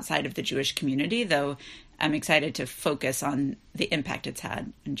happening outside of the Jewish community, though I'm excited to focus on the impact it's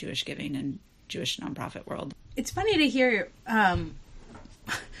had in Jewish giving and Jewish nonprofit world. It's funny to hear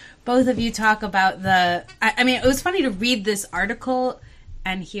both of you talk about I mean, it was funny to read this article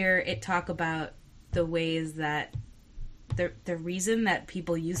and hear it talk about the ways that the reason that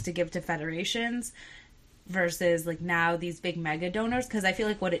people used to give to federations versus like now these big mega donors, because I feel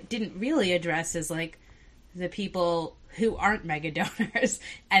like what it didn't really address is like the people who aren't mega donors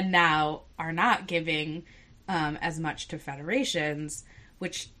and now are not giving as much to federations,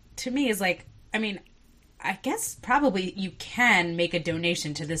 which to me is like, I mean, I guess probably you can make a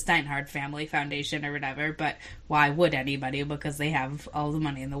donation to the Steinhardt Family Foundation or whatever, but why would anybody? Because they have all the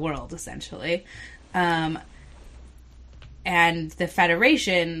money in the world, essentially. And the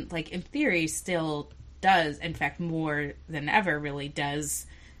federation, like in theory, still does, in fact, more than ever really does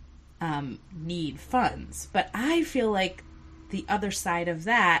need funds. But I feel like the other side of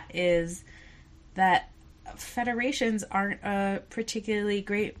that is that federations aren't a particularly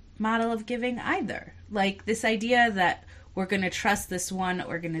great model of giving either. Like this idea that we're going to trust this one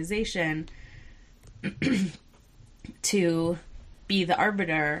organization to be the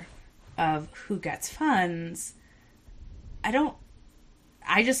arbiter of who gets funds,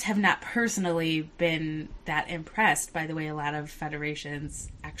 I just have not personally been that impressed by the way a lot of federations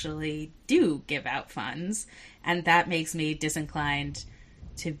actually do give out funds. And that makes me disinclined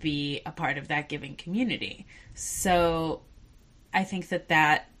to be a part of that giving community. So I think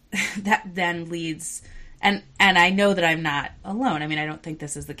that then leads, and I know that I'm not alone. I mean, I don't think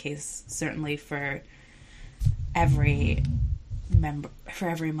this is the case, certainly for every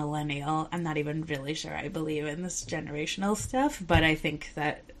millennial. I'm not even really sure I believe in this generational stuff, but I think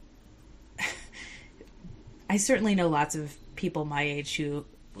that I certainly know lots of people my age who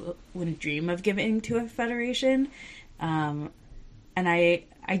wouldn't dream of giving to a federation. And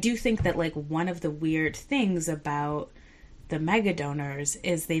I do think that like one of the weird things about the mega donors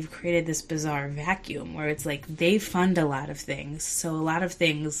is they've created this bizarre vacuum where it's like they fund a lot of things. So a lot of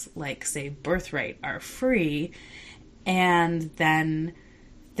things like, say, Birthright are free, and then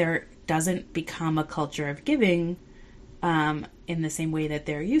there doesn't become a culture of giving in the same way that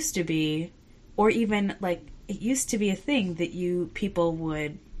there used to be, or even like it used to be a thing that people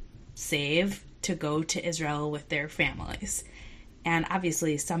would save to go to Israel with their families. And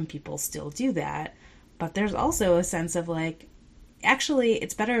obviously some people still do that, but there's also a sense of like, actually,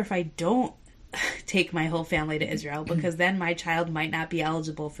 it's better if I don't take my whole family to Israel, because then my child might not be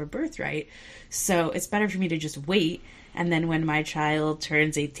eligible for birthright. So it's better for me to just wait, and then when my child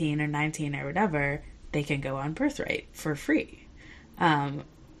turns 18 or 19 or whatever, they can go on birthright for free.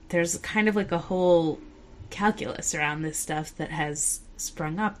 There's kind of like a whole calculus around this stuff that has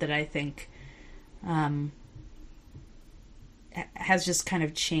sprung up that I think has just kind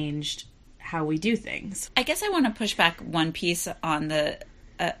of changed how we do things. I guess I want to push back one piece on the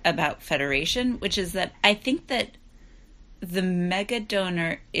about federation, which is that I think that the mega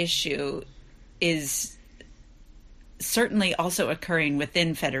donor issue is certainly also occurring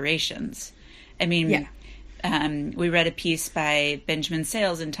within federations. I mean, we read a piece by Benjamin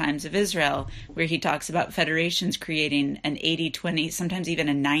Sales in Times of Israel where he talks about federations creating an 80-20, sometimes even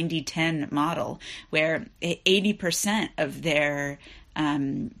a 90-10 model, where 80% of their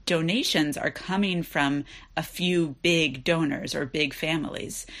donations are coming from a few big donors or big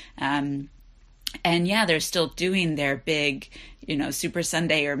families. And yeah, they're still doing their big, Super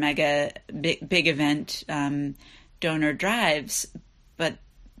Sunday or mega big event donor drives, but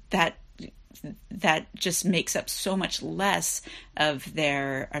that just makes up so much less of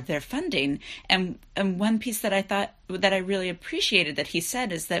their funding. And one piece that I thought that I really appreciated that he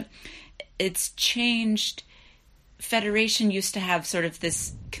said is that it's changed. Federation used to have sort of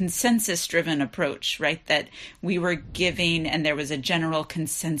this consensus-driven approach, right? That we were giving and there was a general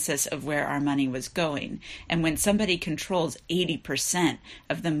consensus of where our money was going. And when somebody controls 80%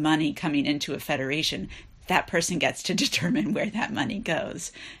 of the money coming into a federation, that person gets to determine where that money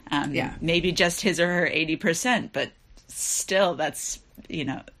goes. Maybe just his or her 80%, but still that's,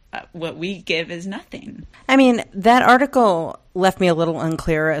 what we give is nothing. I mean, that article left me a little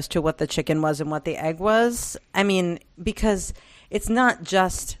unclear as to what the chicken was and what the egg was. I mean, because it's not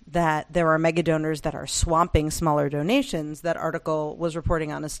just that there are mega donors that are swamping smaller donations. That article was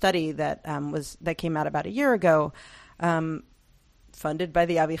reporting on a study that came out about a year ago, funded by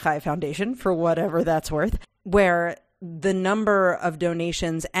the Avichai Foundation, for whatever that's worth, where the number of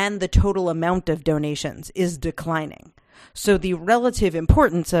donations and the total amount of donations is declining. So the relative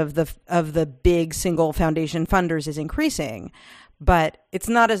importance of the big single foundation funders is increasing, but it's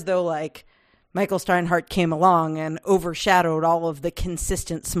not as though like Michael Steinhardt came along and overshadowed all of the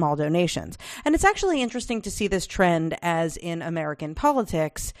consistent small donations. And it's actually interesting to see this trend as in American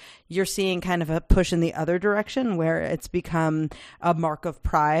politics, you're seeing kind of a push in the other direction where it's become a mark of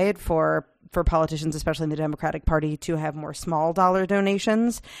pride for politicians, especially in the Democratic Party, to have more small dollar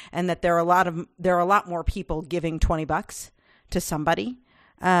donations, and that there are a lot more people giving $20 to somebody.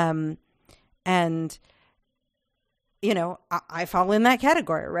 And I fall in that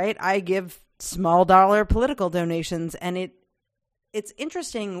category, right? I give small dollar political donations, and it's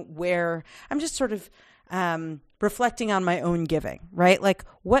interesting where I'm just sort of reflecting on my own giving, right? Like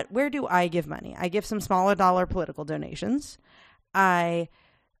where do I give money? I give some smaller dollar political donations. I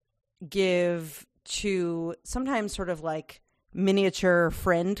give to sometimes sort of like miniature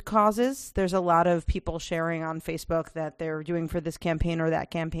friend causes. There's a lot of people sharing on Facebook that they're doing for this campaign or that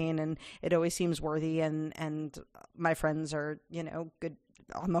campaign, and it always seems worthy, and my friends are, good,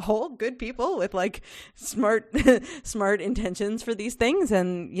 on the whole, good people with like smart intentions for these things,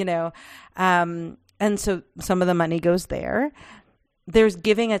 and and so some of the money goes there. There's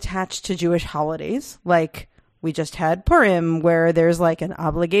giving attached to Jewish holidays, like we just had Purim, where there's like an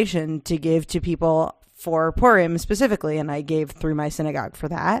obligation to give to people for Purim specifically, and I gave through my synagogue for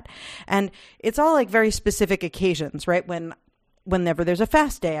that. And it's all like very specific occasions, right? Whenever there's a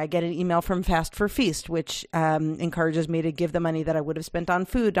fast day, I get an email from Fast for Feast, which encourages me to give the money that I would have spent on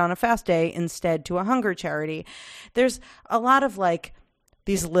food on a fast day instead to a hunger charity. There's a lot of like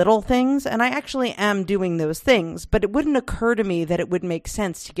these little things, and I actually am doing those things, but it wouldn't occur to me that it would make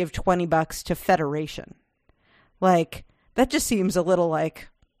sense to give $20 to Federation. Like, that just seems a little like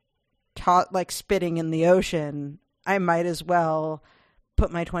spitting in the ocean. I might as well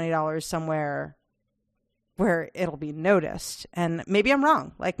put my $20 somewhere where it'll be noticed. And maybe I'm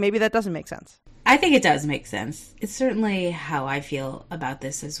wrong. Like, maybe that doesn't make sense. I think it does make sense. It's certainly how I feel about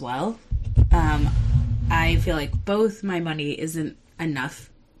this as well. I feel like both my money isn't enough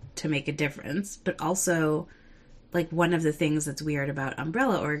to make a difference, but also, like, one of the things that's weird about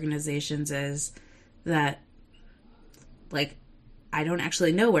umbrella organizations is that, like, I don't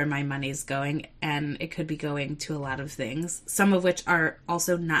actually know where my money's going, and it could be going to a lot of things, some of which are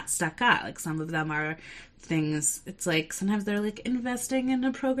also not stuck out. Like, some of them are things, it's like, sometimes they're, like, investing in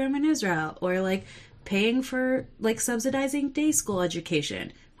a program in Israel, or, like, paying for, like, subsidizing day school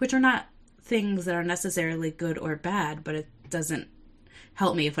education, which are not things that are necessarily good or bad, but doesn't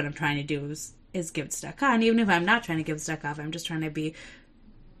help me if what I'm trying to do is give tzedakah. And even if I'm not trying to give tzedakah, if I'm just trying to be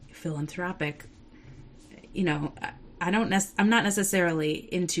philanthropic, you know, I'm not necessarily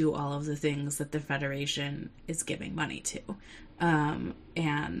into all of the things that the Federation is giving money to.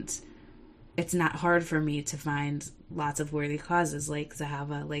 And it's not hard for me to find lots of worthy causes like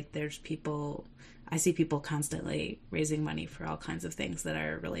Zahava. Like, I see people constantly raising money for all kinds of things that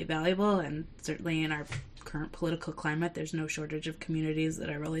are really valuable. And certainly in our current political climate, there's no shortage of communities that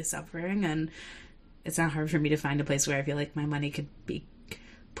are really suffering. And it's not hard for me to find a place where I feel like my money could be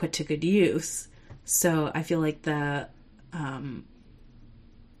put to good use. So I feel like the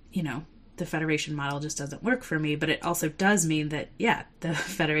Federation model just doesn't work for me, but it also does mean that, yeah, the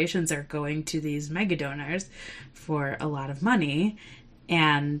federations are going to these mega donors for a lot of money,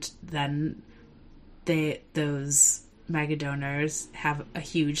 and then those mega donors have a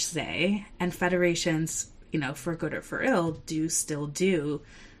huge say, and federations, you know, for good or for ill, still do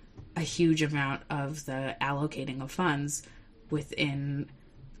a huge amount of the allocating of funds within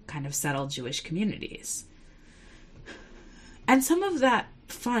kind of settled Jewish communities. And some of the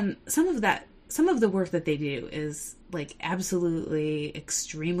work that they do is like absolutely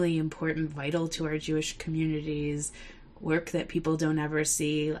extremely important, vital to our Jewish communities, work that people don't ever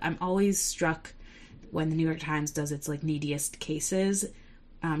see. I'm always struck when the New York Times does its like neediest cases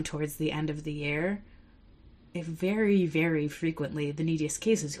towards the end of the year. Very, very frequently, the neediest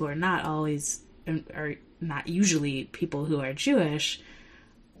cases, who are not usually people who are Jewish,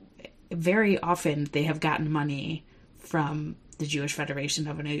 very often they have gotten money from the Jewish Federation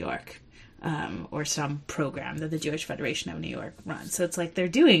of New York, or some program that the Jewish Federation of New York runs. So it's like they're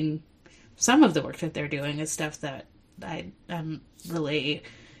doing, some of the work that they're doing is stuff that I'm really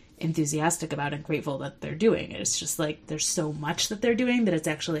enthusiastic about and grateful that they're doing. It's just like there's so much that they're doing that it's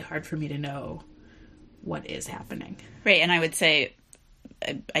actually hard for me to know what is happening. Right, and I would say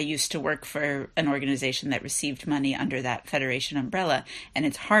I used to work for an organization that received money under that Federation umbrella, and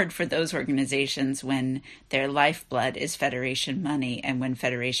it's hard for those organizations when their lifeblood is Federation money, and when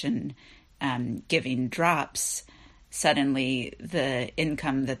Federation giving drops, suddenly the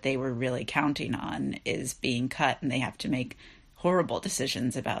income that they were really counting on is being cut, and they have to make horrible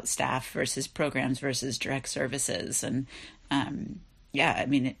decisions about staff versus programs versus direct services. And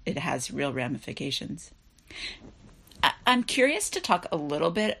it has real ramifications. I'm curious to talk a little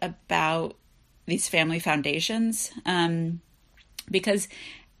bit about these family foundations, because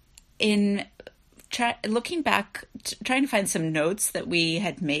in looking back, trying to find some notes that we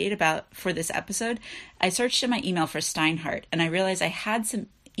had made for this episode, I searched in my email for Steinhardt, and I realized I had some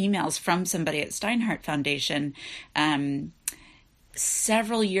emails from somebody at Steinhardt Foundation.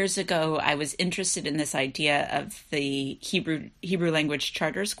 Several years ago, I was interested in this idea of the Hebrew language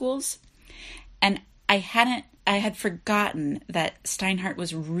charter schools, and I had forgotten that Steinhardt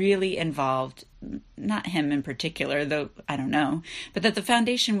was really involved, not him in particular, though I don't know, but that the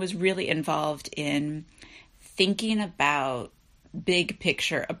foundation was really involved in thinking about big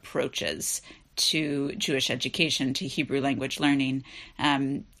picture approaches to Jewish education, to Hebrew language learning.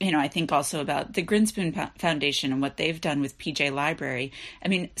 I think also about the Grinspoon Foundation and what they've done with PJ Library. I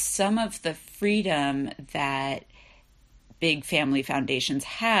mean, some of the freedom that big family foundations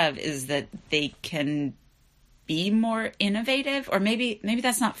have is that they can be more innovative, or maybe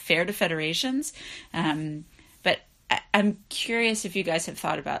that's not fair to federations. But I'm curious if you guys have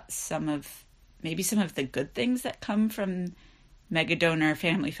thought about some of the good things that come from mega donor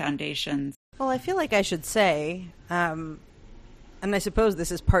family foundations. Well, I feel like I should say, and I suppose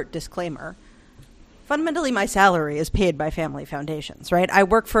this is part disclaimer, fundamentally my salary is paid by family foundations, right? I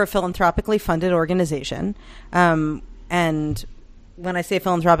work for a philanthropically funded organization. And when I say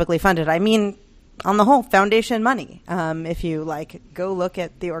philanthropically funded, I mean, on the whole, foundation money. If you go look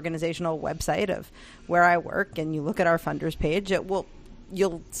at the organizational website of where I work and you look at our funders page,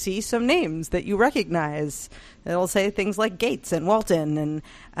 you'll see some names that you recognize. It'll say things like Gates and Walton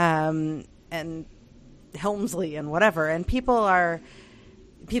and Helmsley and whatever. And people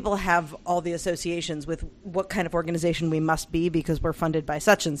have all the associations with what kind of organization we must be because we're funded by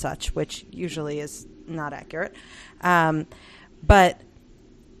such and such, which usually is not accurate. But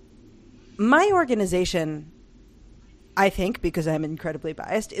my organization, I think, because I'm incredibly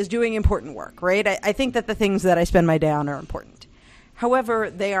biased, is doing important work, right? I think that the things that I spend my day on are important. However,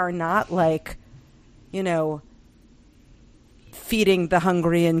 they are not feeding the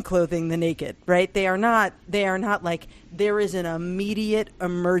hungry and clothing the naked, right? They are not like there is an immediate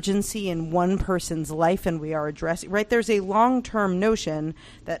emergency in one person's life and we are addressing, right? There's a long-term notion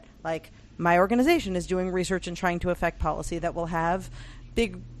that my organization is doing research and trying to affect policy that will have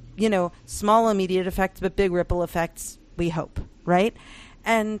big, small immediate effects, but big ripple effects we hope, right?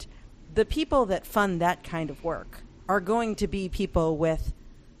 And the people that fund that kind of work are going to be people with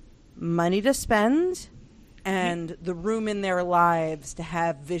money to spend and the room in their lives to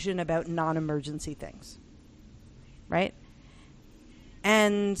have vision about non-emergency things, right?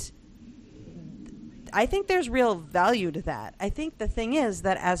 And I think there's real value to that. I think the thing is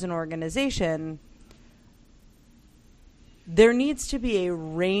that as an organization, there needs to be a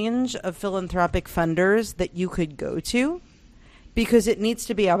range of philanthropic funders that you could go to, because it needs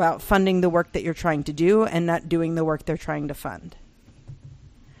to be about funding the work that you're trying to do and not doing the work they're trying to fund.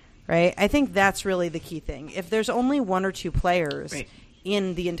 Right? I think that's really the key thing. If there's only one or two players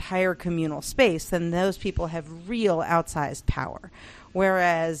in the entire communal space, then those people have real outsized power.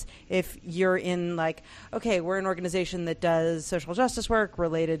 Whereas if you're in like, okay, we're an organization that does social justice work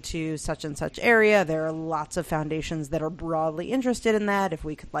related to such and such area, there are lots of foundations that are broadly interested in that. If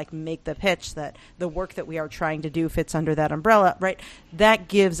we could like make the pitch that the work that we are trying to do fits under that umbrella, right? That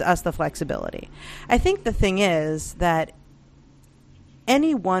gives us the flexibility. I think the thing is that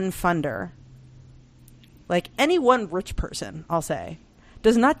any one funder, like any one rich person, I'll say,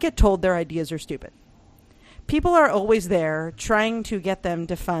 does not get told their ideas are stupid. People are always there trying to get them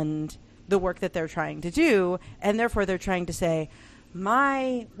to fund the work that they're trying to do, and therefore they're trying to say,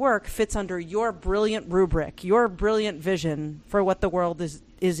 my work fits under your brilliant rubric, your brilliant vision for what the world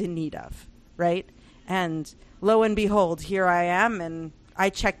is in need of, right? And lo and behold, here I am, and I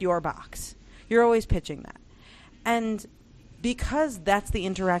checked your box. You're always pitching that. And because that's the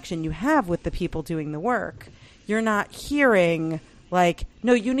interaction you have with the people doing the work, you're not hearing like,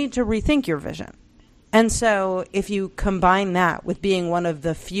 no, you need to rethink your vision. And so if you combine that with being one of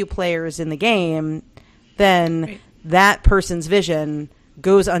the few players in the game, then that person's vision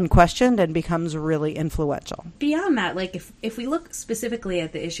goes unquestioned and becomes really influential. Beyond that, like if we look specifically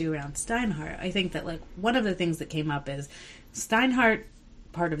at the issue around Steinhardt, I think that like one of the things that came up is Steinhardt,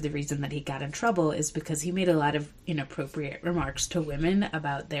 part of the reason that he got in trouble is because he made a lot of inappropriate remarks to women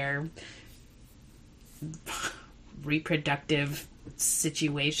about their reproductive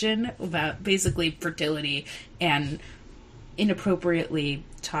situation, about basically fertility, and inappropriately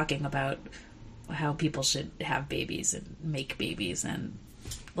talking about how people should have babies and make babies. And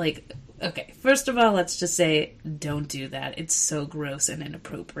like, okay, first of all, let's just say don't do that. It's so gross and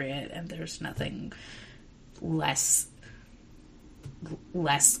inappropriate, and there's nothing less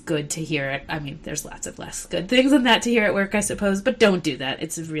good to hear it. I mean, there's lots of less good things than that to hear at work, I suppose, but don't do that.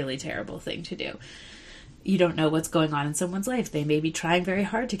 It's a really terrible thing to do. You don't know what's going on in someone's life. They may be trying very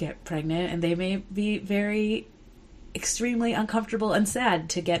hard to get pregnant, and they may be very extremely uncomfortable and sad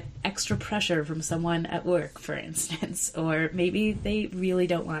to get extra pressure from someone at work, for instance. Or maybe they really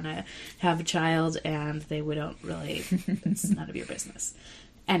don't want to have a child and they wouldn't really, it's none of your business.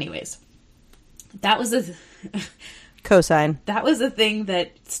 Anyways, that was a cosign. That was a thing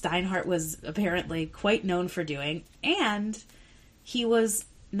that Steinhardt was apparently quite known for doing. And he was,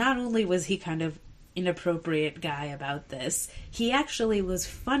 not only was he kind of inappropriate guy about this, he actually was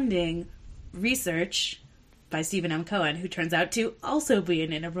funding research by Stephen M. Cohen, who turns out to also be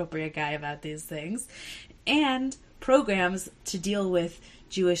an inappropriate guy about these things, and programs to deal with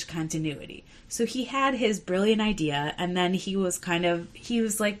Jewish continuity. So he had his brilliant idea, and then he was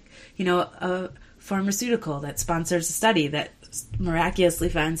like, you know, a pharmaceutical that sponsors a study that miraculously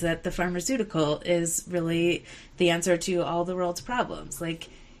finds that the pharmaceutical is really the answer to all the world's problems. Like,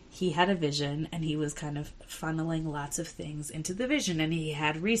 he had a vision, and he was kind of funneling lots of things into the vision, and he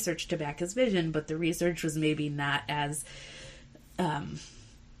had research to back his vision, but the research was maybe not as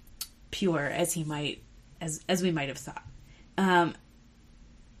pure as we might have thought.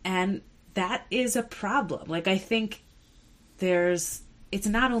 And that is a problem. Like, I think it's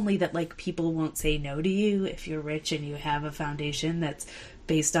not only that, like, people won't say no to you if you're rich and you have a foundation that's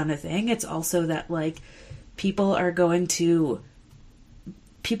based on a thing. It's also that, like, people are going to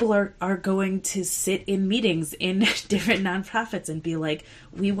sit in meetings in different nonprofits and be like,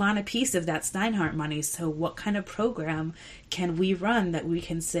 we want a piece of that Steinhardt money, so what kind of program can we run that we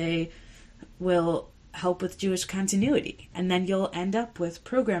can say will help with Jewish continuity? And then you'll end up with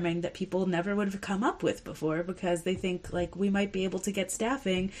programming that people never would have come up with before because they think, like, we might be able to get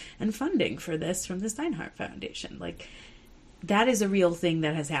staffing and funding for this from the Steinhardt Foundation. Like, that is a real thing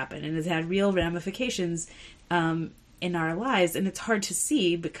that has happened and has had real ramifications in our lives, and it's hard to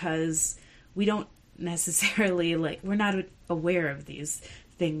see because we don't necessarily, like, we're not aware of these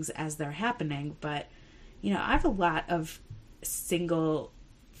things as they're happening. But, you know, I have a lot of single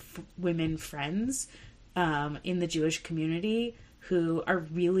women friends in the Jewish community who are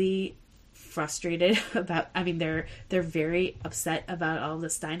really frustrated about, I mean, they're very upset about all the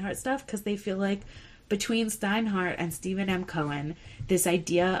Steinhardt stuff because they feel like between Steinhardt and Stephen M. Cohen, this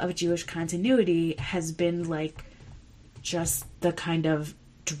idea of Jewish continuity has been like just the kind of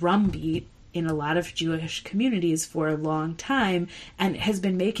drumbeat in a lot of Jewish communities for a long time, and has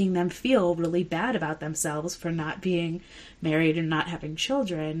been making them feel really bad about themselves for not being married and not having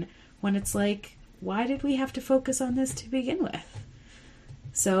children, when it's like, why did we have to focus on this to begin with?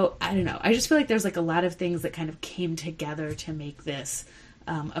 So, I don't know. I just feel like there's like a lot of things that kind of came together to make this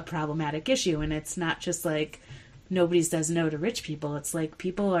a problematic issue. And it's not just like nobody says no to rich people. It's like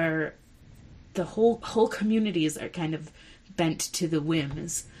people are, the whole communities are kind of bent to the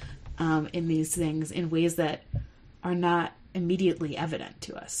whims in these things in ways that are not immediately evident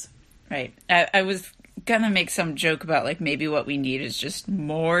to us. Right. I was going to make some joke about like maybe what we need is just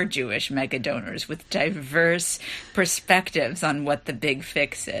more Jewish mega donors with diverse perspectives on what the big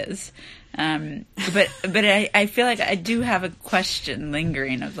fix is. But I feel like I do have a question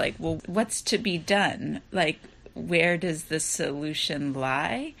lingering of like, well, what's to be done? Like, where does the solution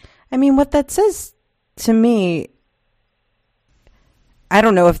lie? I mean, what that says to me, I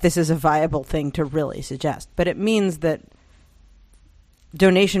don't know if this is a viable thing to really suggest, but it means that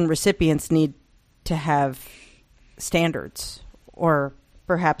donation recipients need to have standards or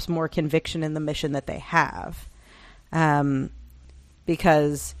perhaps more conviction in the mission that they have.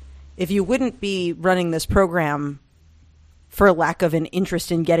 Because if you wouldn't be running this program for lack of an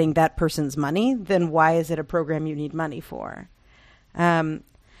interest in getting that person's money, then why is it a program you need money for?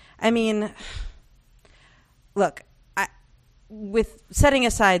 I mean, look, with setting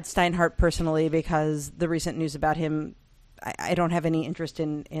aside Steinhardt personally, because the recent news about him, I don't have any interest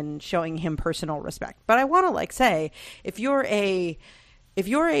in showing him personal respect. But I want to like say, if you're a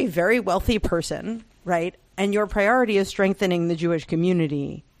very wealthy person, right, and your priority is strengthening the Jewish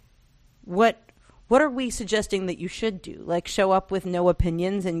community, what are we suggesting that you should do? Like show up with no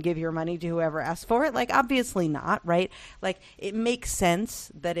opinions and give your money to whoever asks for it? Like obviously not, right? Like it makes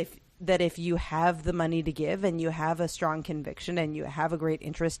sense that if you have the money to give and you have a strong conviction and you have a great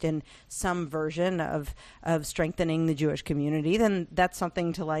interest in some version of strengthening the Jewish community, then that's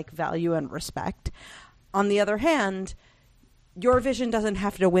something to like value and respect. On the other hand, your vision doesn't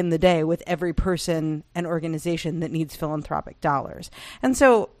have to win the day with every person and organization that needs philanthropic dollars. And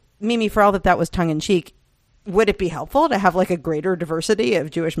so, Mimi, for all that was tongue-in-cheek, would it be helpful to have like a greater diversity of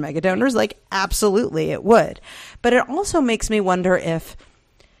Jewish mega donors? Like, absolutely it would. But it also makes me wonder if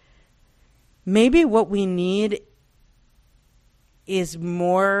maybe what we need is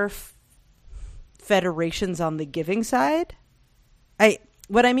more federations on the giving side.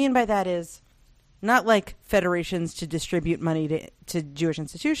 What I mean by that is not like federations to distribute money to Jewish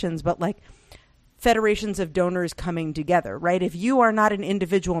institutions, but like federations of donors coming together, right? If you are not an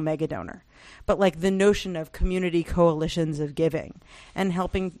individual mega donor, but like the notion of community coalitions of giving and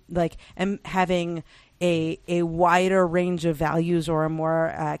helping like and having a wider range of values or a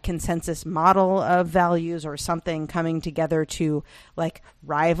more consensus model of values or something coming together to like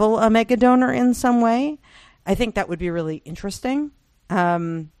rival a mega donor in some way, I think that would be really interesting.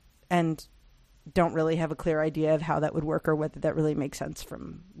 And don't really have a clear idea of how that would work or whether that really makes sense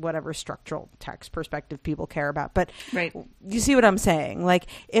from whatever structural text perspective people care about. But right. You see what I'm saying? Like,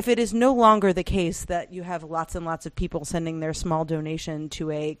 if it is no longer the case that you have lots and lots of people sending their small donation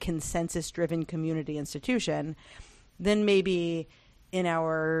to a consensus-driven community institution, then maybe in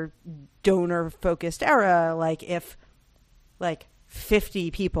our donor-focused era, like if like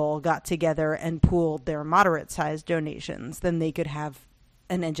 50 people got together and pooled their moderate-sized donations, then they could have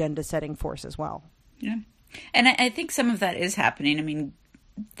an agenda-setting force as well. Yeah. And I think some of that is happening. I mean,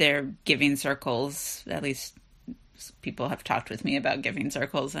 they're giving circles, at least people have talked with me about giving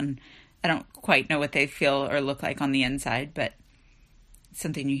circles, and I don't quite know what they feel or look like on the inside, but it's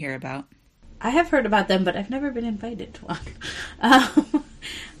something you hear about. I have heard about them, but I've never been invited to one.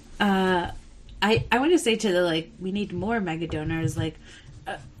 I want to say to the, like, we need more mega donors. Like,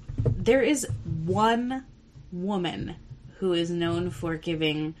 there is one woman who is known for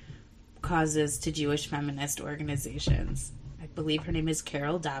giving causes to Jewish feminist organizations. I believe her name is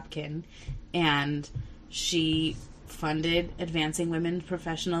Carol Dobkin, and she funded Advancing Women's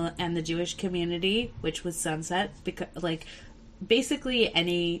Professional and the Jewish Community, which was sunset, because, like, basically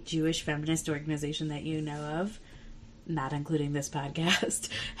any Jewish feminist organization that you know of, not including this podcast,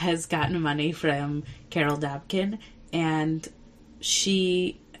 has gotten money from Carol Dobkin, and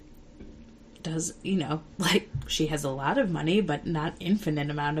she does, you know, like, she has a lot of money, but not infinite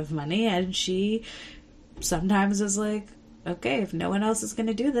amount of money, and she sometimes is like, okay, if no one else is going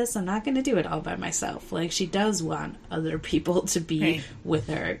to do this, I'm not going to do it all by myself. Like, she does want other people to be with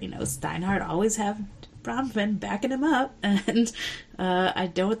her. You know, Steinhardt always had Bronfman backing him up, and I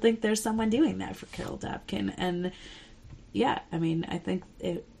don't think there's someone doing that for Carol Dobkin. And yeah, I mean, I think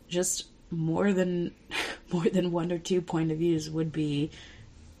it just more than one or two point of views would be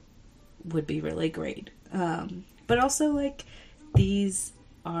really great. But also, like, these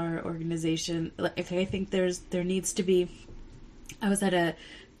are organization. Like, I think there needs to be. I was at a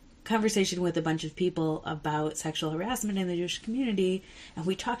conversation with a bunch of people about sexual harassment in the Jewish community, and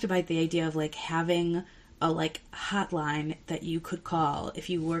we talked about the idea of like having a like hotline that you could call if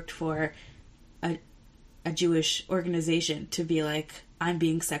you worked for a Jewish organization, to be like, I'm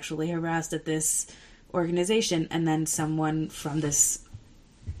being sexually harassed at this organization, and then someone from this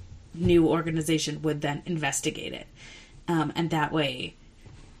new organization would then investigate it. And that way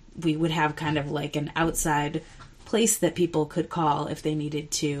we would have kind of like an outside place that people could call if they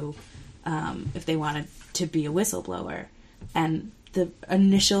needed to, if they wanted to be a whistleblower. And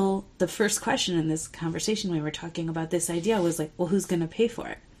the first question in this conversation, we were talking about this idea, was like, well, who's going to pay for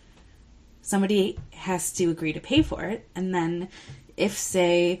it? Somebody has to agree to pay for it. And then if,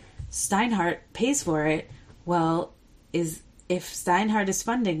 say, Steinhardt pays for it, well, if Steinhardt is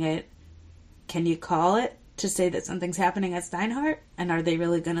funding it, can you call it to say that something's happening at Steinhardt? And are they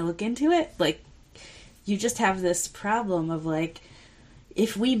really going to look into it? Like, you just have this problem of like,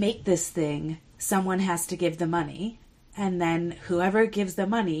 if we make this thing, someone has to give the money, and then whoever gives the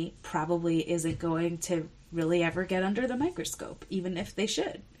money probably isn't going to really ever get under the microscope, even if they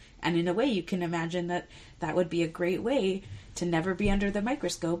should. And in a way, you can imagine that would be a great way to never be under the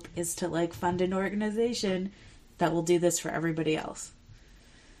microscope, is to like fund an organization that will do this for everybody else.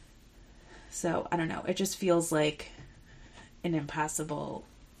 So I don't know. It just feels like an impossible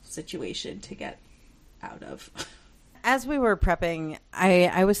situation to get out of. As we were prepping,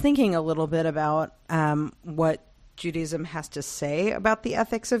 I was thinking a little bit about what Judaism has to say about the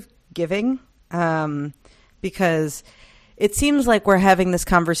ethics of giving, because it seems like we're having this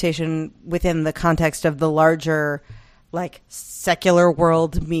conversation within the context of the larger, like, secular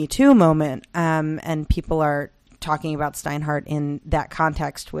world Me Too moment, and people are talking about Steinhardt in that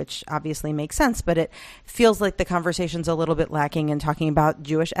context, which obviously makes sense, but it feels like the conversation's a little bit lacking in talking about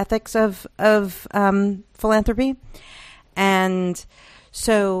Jewish ethics of philanthropy. And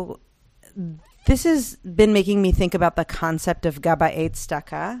so this has been making me think about the concept of Gaba'ei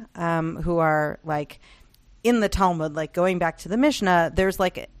Tzedakah, who are like in the Talmud, like going back to the Mishnah, there's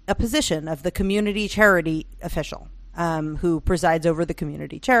like a position of the community charity official, who presides over the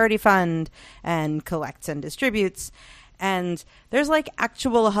community charity fund and collects and distributes. And there's like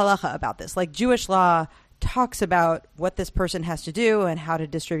actual halacha about this. Like Jewish law talks about what this person has to do and how to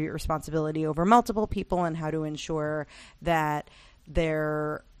distribute responsibility over multiple people and how to ensure that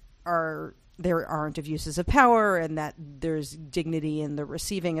there aren't abuses of power and that there's dignity in the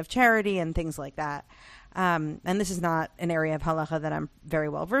receiving of charity and things like that. And this is not an area of halacha that I'm very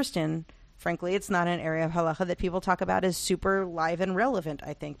well versed in. Frankly, it's not an area of halacha that people talk about as super live and relevant,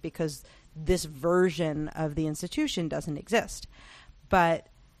 I think, because this version of the institution doesn't exist. But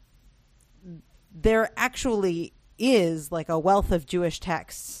there actually is like a wealth of Jewish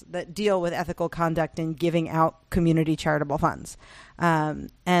texts that deal with ethical conduct in giving out community charitable funds.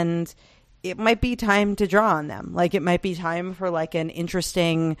 And it might be time to draw on them. Like, it might be time for like an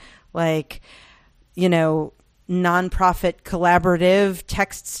interesting, like, you know, nonprofit collaborative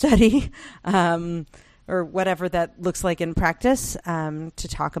text study, or whatever that looks like in practice, to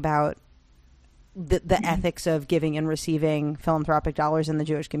talk about the ethics of giving and receiving philanthropic dollars in the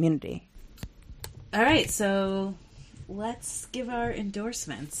Jewish community. All right, so let's give our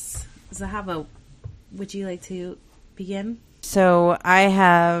endorsements. Zahava, would you like to begin? So I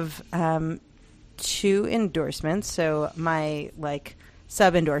have 2 endorsements. So my like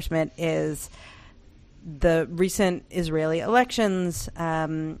sub endorsement is the recent Israeli elections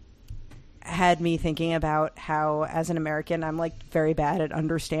had me thinking about how, as an American, I'm like very bad at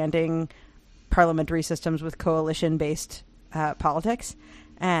understanding parliamentary systems with coalition-based politics,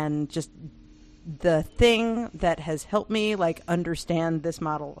 and just the thing that has helped me like understand this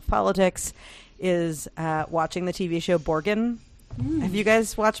model of politics is watching the TV show Borgen. Have you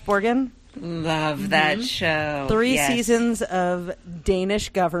guys watched Borgen? Love that show. 3 seasons of Danish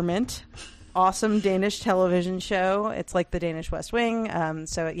government. Awesome Danish television show. It's like the Danish West Wing.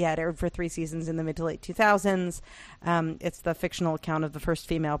 So yeah, it aired for 3 seasons in the mid to late 2000s. It's the fictional account of the first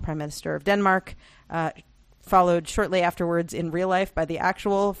female prime minister of Denmark, followed shortly afterwards in real life by the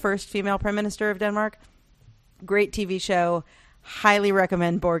actual first female prime minister of Denmark. Great TV show. Highly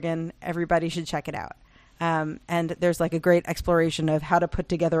recommend Borgen. Everybody should check it out. And there's like a great exploration of how to put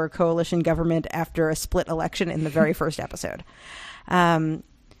together a coalition government after a split election in the very first episode.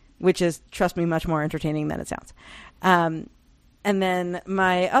 which is, trust me, much more entertaining than it sounds. And then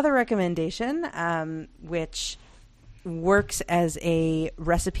my other recommendation, which works as a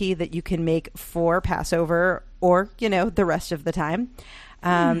recipe that you can make for Passover or, the rest of the time,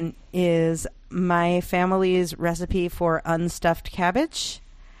 is my family's recipe for unstuffed cabbage.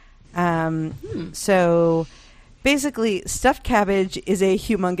 So basically, stuffed cabbage is a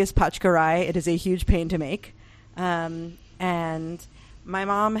humongous pachkarai. It is a huge pain to make. And my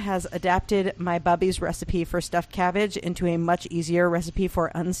mom has adapted my bubby's recipe for stuffed cabbage into a much easier recipe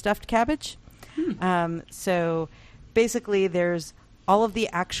for unstuffed cabbage. So basically, there's all of the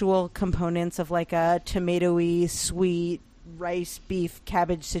actual components of like a tomatoey, sweet, rice, beef,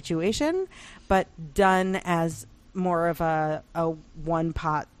 cabbage situation, but done as more of a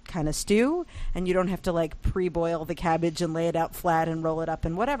one-pot kind of stew. And you don't have to like pre-boil the cabbage and lay it out flat and roll it up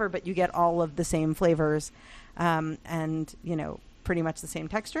and whatever, but you get all of the same flavors and, pretty much the same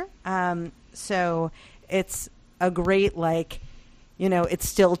texture. So it's a great, it's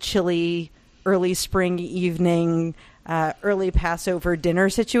still chilly, early spring evening, early Passover dinner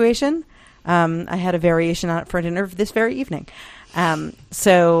situation. I had a variation on it for dinner this very evening.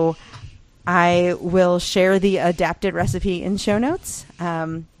 So I will share the adapted recipe in show notes.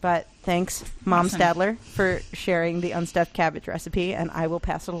 But thanks, Mom Stadler, for sharing the unstuffed cabbage recipe, and I will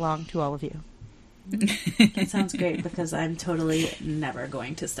pass it along to all of you. That sounds great, because I'm totally never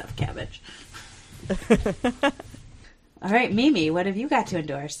going to stuff cabbage. All right, Mimi, what have you got to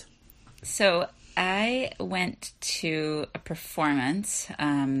endorse? So I went to a performance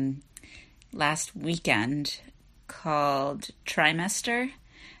last weekend called Trimester,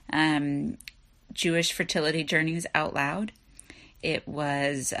 Jewish Fertility Journeys Out Loud. It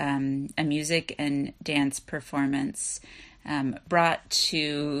was a music and dance performance brought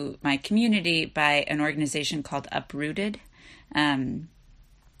to my community by an organization called Uprooted.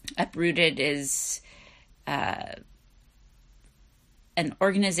 Uprooted is an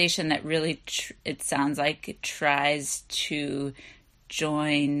organization that really, it sounds like, it tries to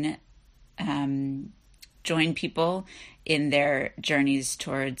join people in their journeys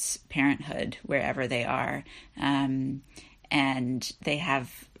towards parenthood wherever they are. And they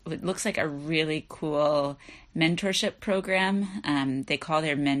have, it looks like, a really cool mentorship program. They call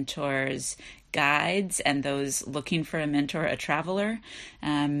their mentors guides, and those looking for a mentor, a traveler.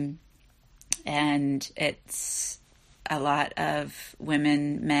 And it's a lot of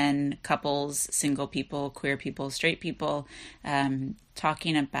women, men, couples, single people, queer people, straight people,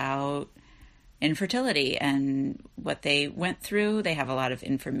 talking about infertility and what they went through. They have a lot of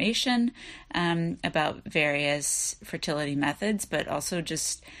information about various fertility methods, but also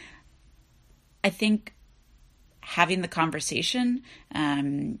just, I think, having the conversation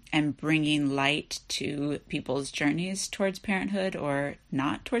and bringing light to people's journeys towards parenthood or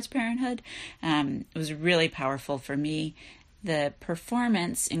not towards parenthood. It was really powerful for me. The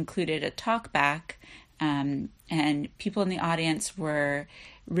performance included a talk back, and people in the audience were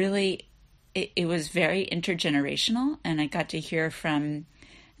really, it was very intergenerational, and I got to hear from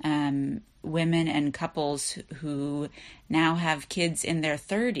women and couples who now have kids in their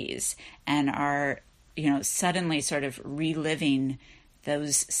 30s and are, suddenly sort of reliving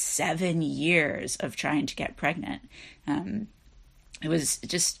those 7 years of trying to get pregnant. It was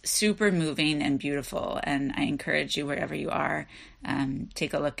just super moving and beautiful, and I encourage you, wherever you are,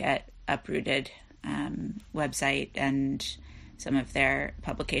 take a look at Uprooted website and some of their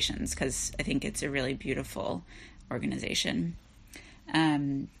publications, because I think it's a really beautiful organization.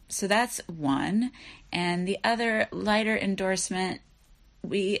 So that's one. And the other lighter endorsement,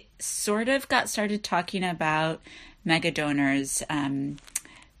 we sort of got started talking about mega donors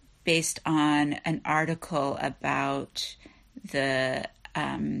based on an article about the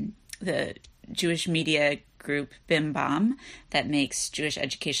Jewish media group Bim Bam that makes Jewish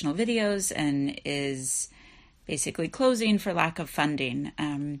educational videos and is basically closing for lack of funding.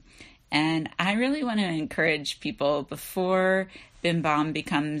 And I really want to encourage people, before Bim Bam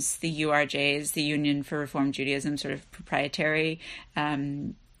becomes the URJ's, the Union for Reform Judaism, sort of proprietary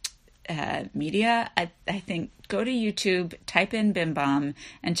media, I think go to YouTube, type in Bim Bam,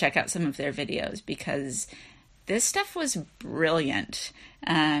 and check out some of their videos, because this stuff was brilliant.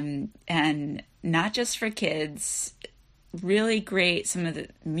 And not just for kids, really great. Some of the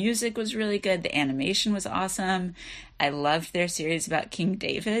music was really good. The animation was awesome. I loved their series about King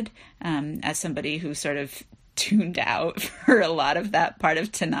David, as somebody who sort of tuned out for a lot of that part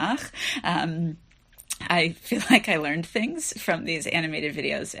of Tanakh. I feel like I learned things from these animated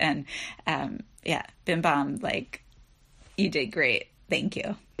videos, and Bim Bam, you did great. Thank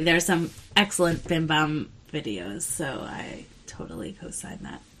you. There's some excellent Bim Bam videos, so I totally co-sign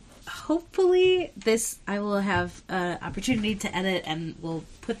that. hopefully I will have an opportunity to edit, and we'll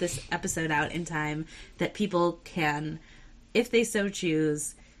put this episode out in time that people can, if they so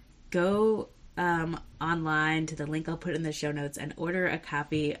choose, go online to the link I'll put in the show notes and order a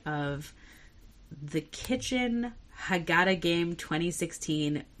copy of The Kitchen Haggadah Game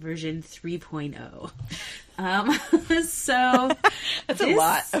 2016 version 3.0. So that's a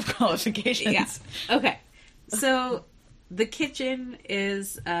lot of qualifications. Yeah. Okay. So The Kitchen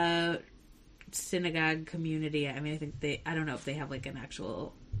is a synagogue community. I mean, I don't know if they have like an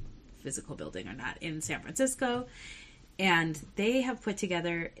actual physical building or not in San Francisco. And they have put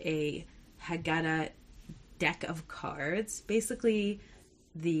together a Haggadah deck of cards. Basically,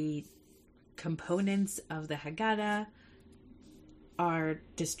 the components of the Haggadah are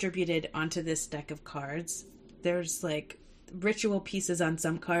distributed onto this deck of cards. There's like ritual pieces on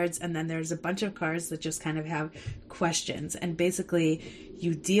some cards, and then there's a bunch of cards that just kind of have questions. And basically,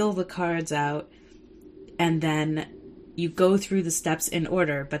 you deal the cards out, and then you go through the steps in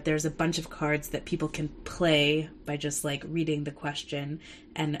order, but there's a bunch of cards that people can play by just like reading the question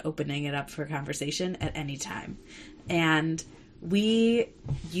and opening it up for conversation at any time. And we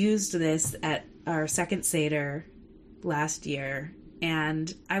used this at our second Seder last year,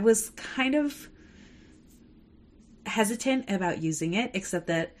 and I was kind of hesitant about using it, except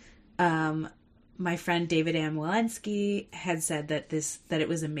that my friend David M. Walensky had said that it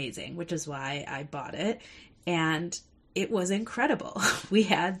was amazing, which is why I bought it. And it was incredible. We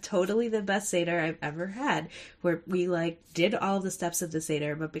had totally the best Seder I've ever had, where we like did all the steps of the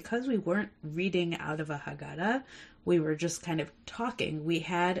Seder, but because we weren't reading out of a Haggadah, we were just kind of talking. We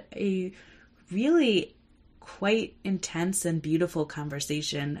had a really quite intense and beautiful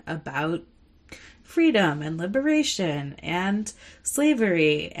conversation about freedom and liberation and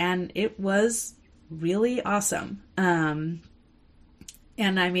slavery, and it was really awesome. And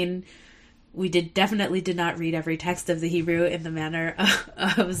I mean, we definitely did not read every text of the Hebrew in the manner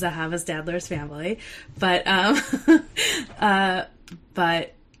of Zahava Stadler's family, but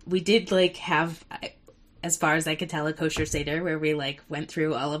we did like have, as far as I could tell, a kosher Seder where we like went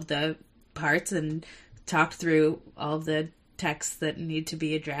through all of the parts and talked through all of the texts that need to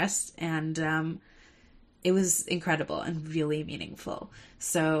be addressed, and it was incredible and really meaningful.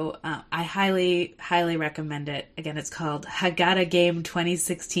 So I highly, highly recommend it. Again, it's called Haggadah Game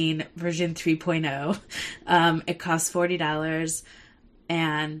 2016 version 3.0. It costs $40.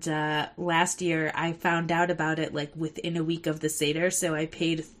 And last year I found out about it like within a week of the Seder. So I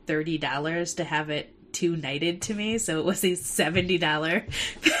paid $30 to have it two-nighted to me. So it was a $70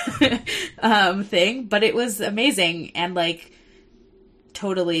 thing. But it was amazing and like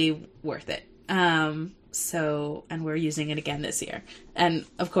totally worth it. And we're using it again this year. And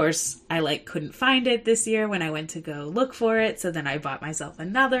of course, I like couldn't find it this year when I went to go look for it. So then I bought myself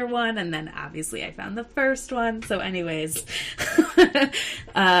another one, and then obviously I found the first one. So anyways,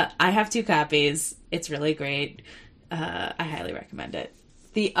 I have 2 copies. It's really great. I highly recommend it.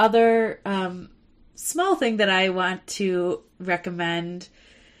 The other small thing that I want to recommend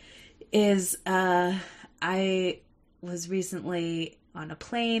is I was recently on a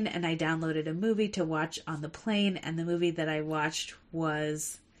plane and I downloaded a movie to watch on the plane, and the movie that I watched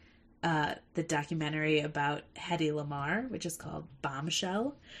was the documentary about Hedy Lamarr, which is called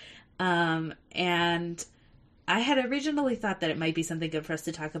Bombshell. And I had originally thought that it might be something good for us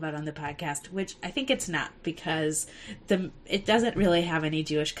to talk about on the podcast, which I think it's not, because it doesn't really have any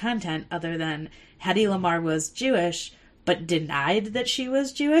Jewish content other than Hedy Lamarr was Jewish, but denied that she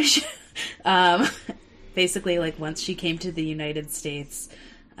was Jewish. Basically, like, once she came to the United States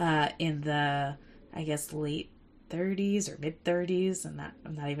in the, I guess, late 30s or mid-30s, I'm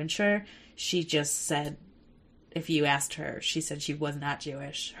not even sure, she just said, if you asked her, she said she was not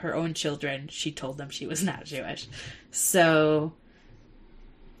Jewish. Her own children, she told them she was not Jewish. So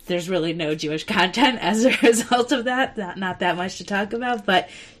there's really no Jewish content as a result of that. Not that much to talk about, but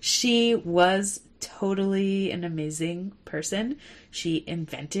she was totally an amazing person. She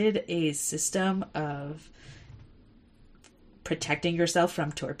invented a system of protecting yourself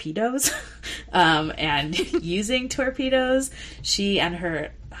from torpedoes and using torpedoes. She and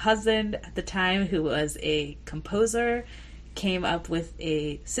her husband at the time, who was a composer, came up with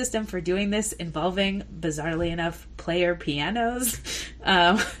a system for doing this involving, bizarrely enough, player pianos.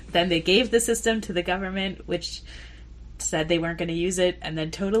 Then they gave the system to the government, which said they weren't going to use it, and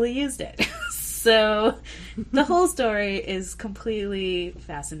then totally used it. So the whole story is completely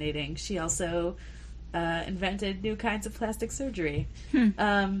fascinating. She also invented new kinds of plastic surgery.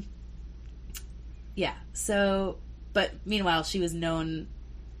 Yeah, so, but meanwhile, she was known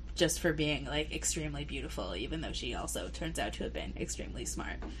just for being, like, extremely beautiful, even though she also turns out to have been extremely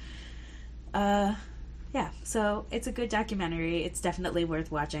smart. Yeah, so it's a good documentary. It's definitely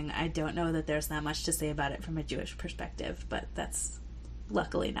worth watching. I don't know that there's that much to say about it from a Jewish perspective, but that's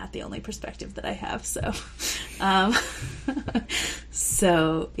luckily not the only perspective that I have. So,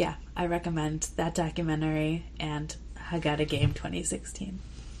 so yeah, I recommend that documentary and Haggadah Game 2016.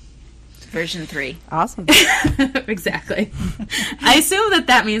 Version 3. Awesome. Exactly. I assume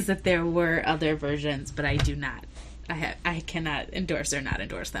that means that there were other versions, but I do not. I cannot endorse or not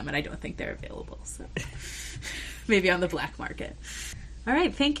endorse them, and I don't think they're available. So maybe on the black market. All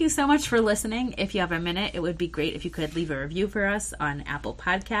right. Thank you so much for listening. If you have a minute, it would be great if you could leave a review for us on Apple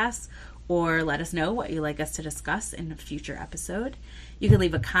Podcasts or let us know what you'd like us to discuss in a future episode. You can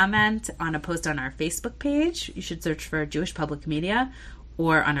leave a comment on a post on our Facebook page. You should search for Jewish Public Media,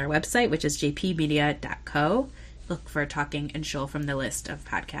 or on our website, which is jpmedia.co. Look for Talking and Shul from the list of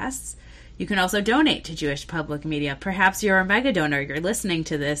podcasts. You can also donate to Jewish Public Media. Perhaps you're a mega donor. You're listening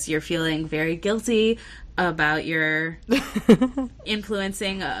to this. You're feeling very guilty about your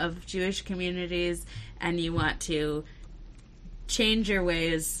influencing of Jewish communities, and you want to change your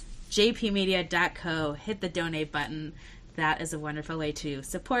ways. jpmedia.co. Hit the donate button. That is a wonderful way to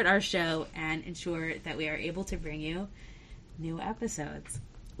support our show and ensure that we are able to bring you new episodes.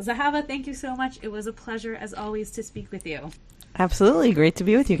 Zahava, thank you so much. It was a pleasure, as always, to speak with you. Absolutely. Great to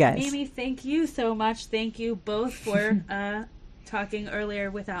be with you guys. Mimi, thank you so much. Thank you both for talking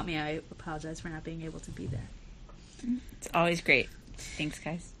earlier without me. I apologize for not being able to be there. It's always great. Thanks,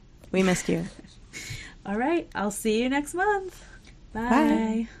 guys. We missed you. All right. I'll see you next month. Bye.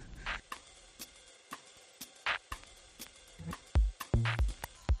 Bye.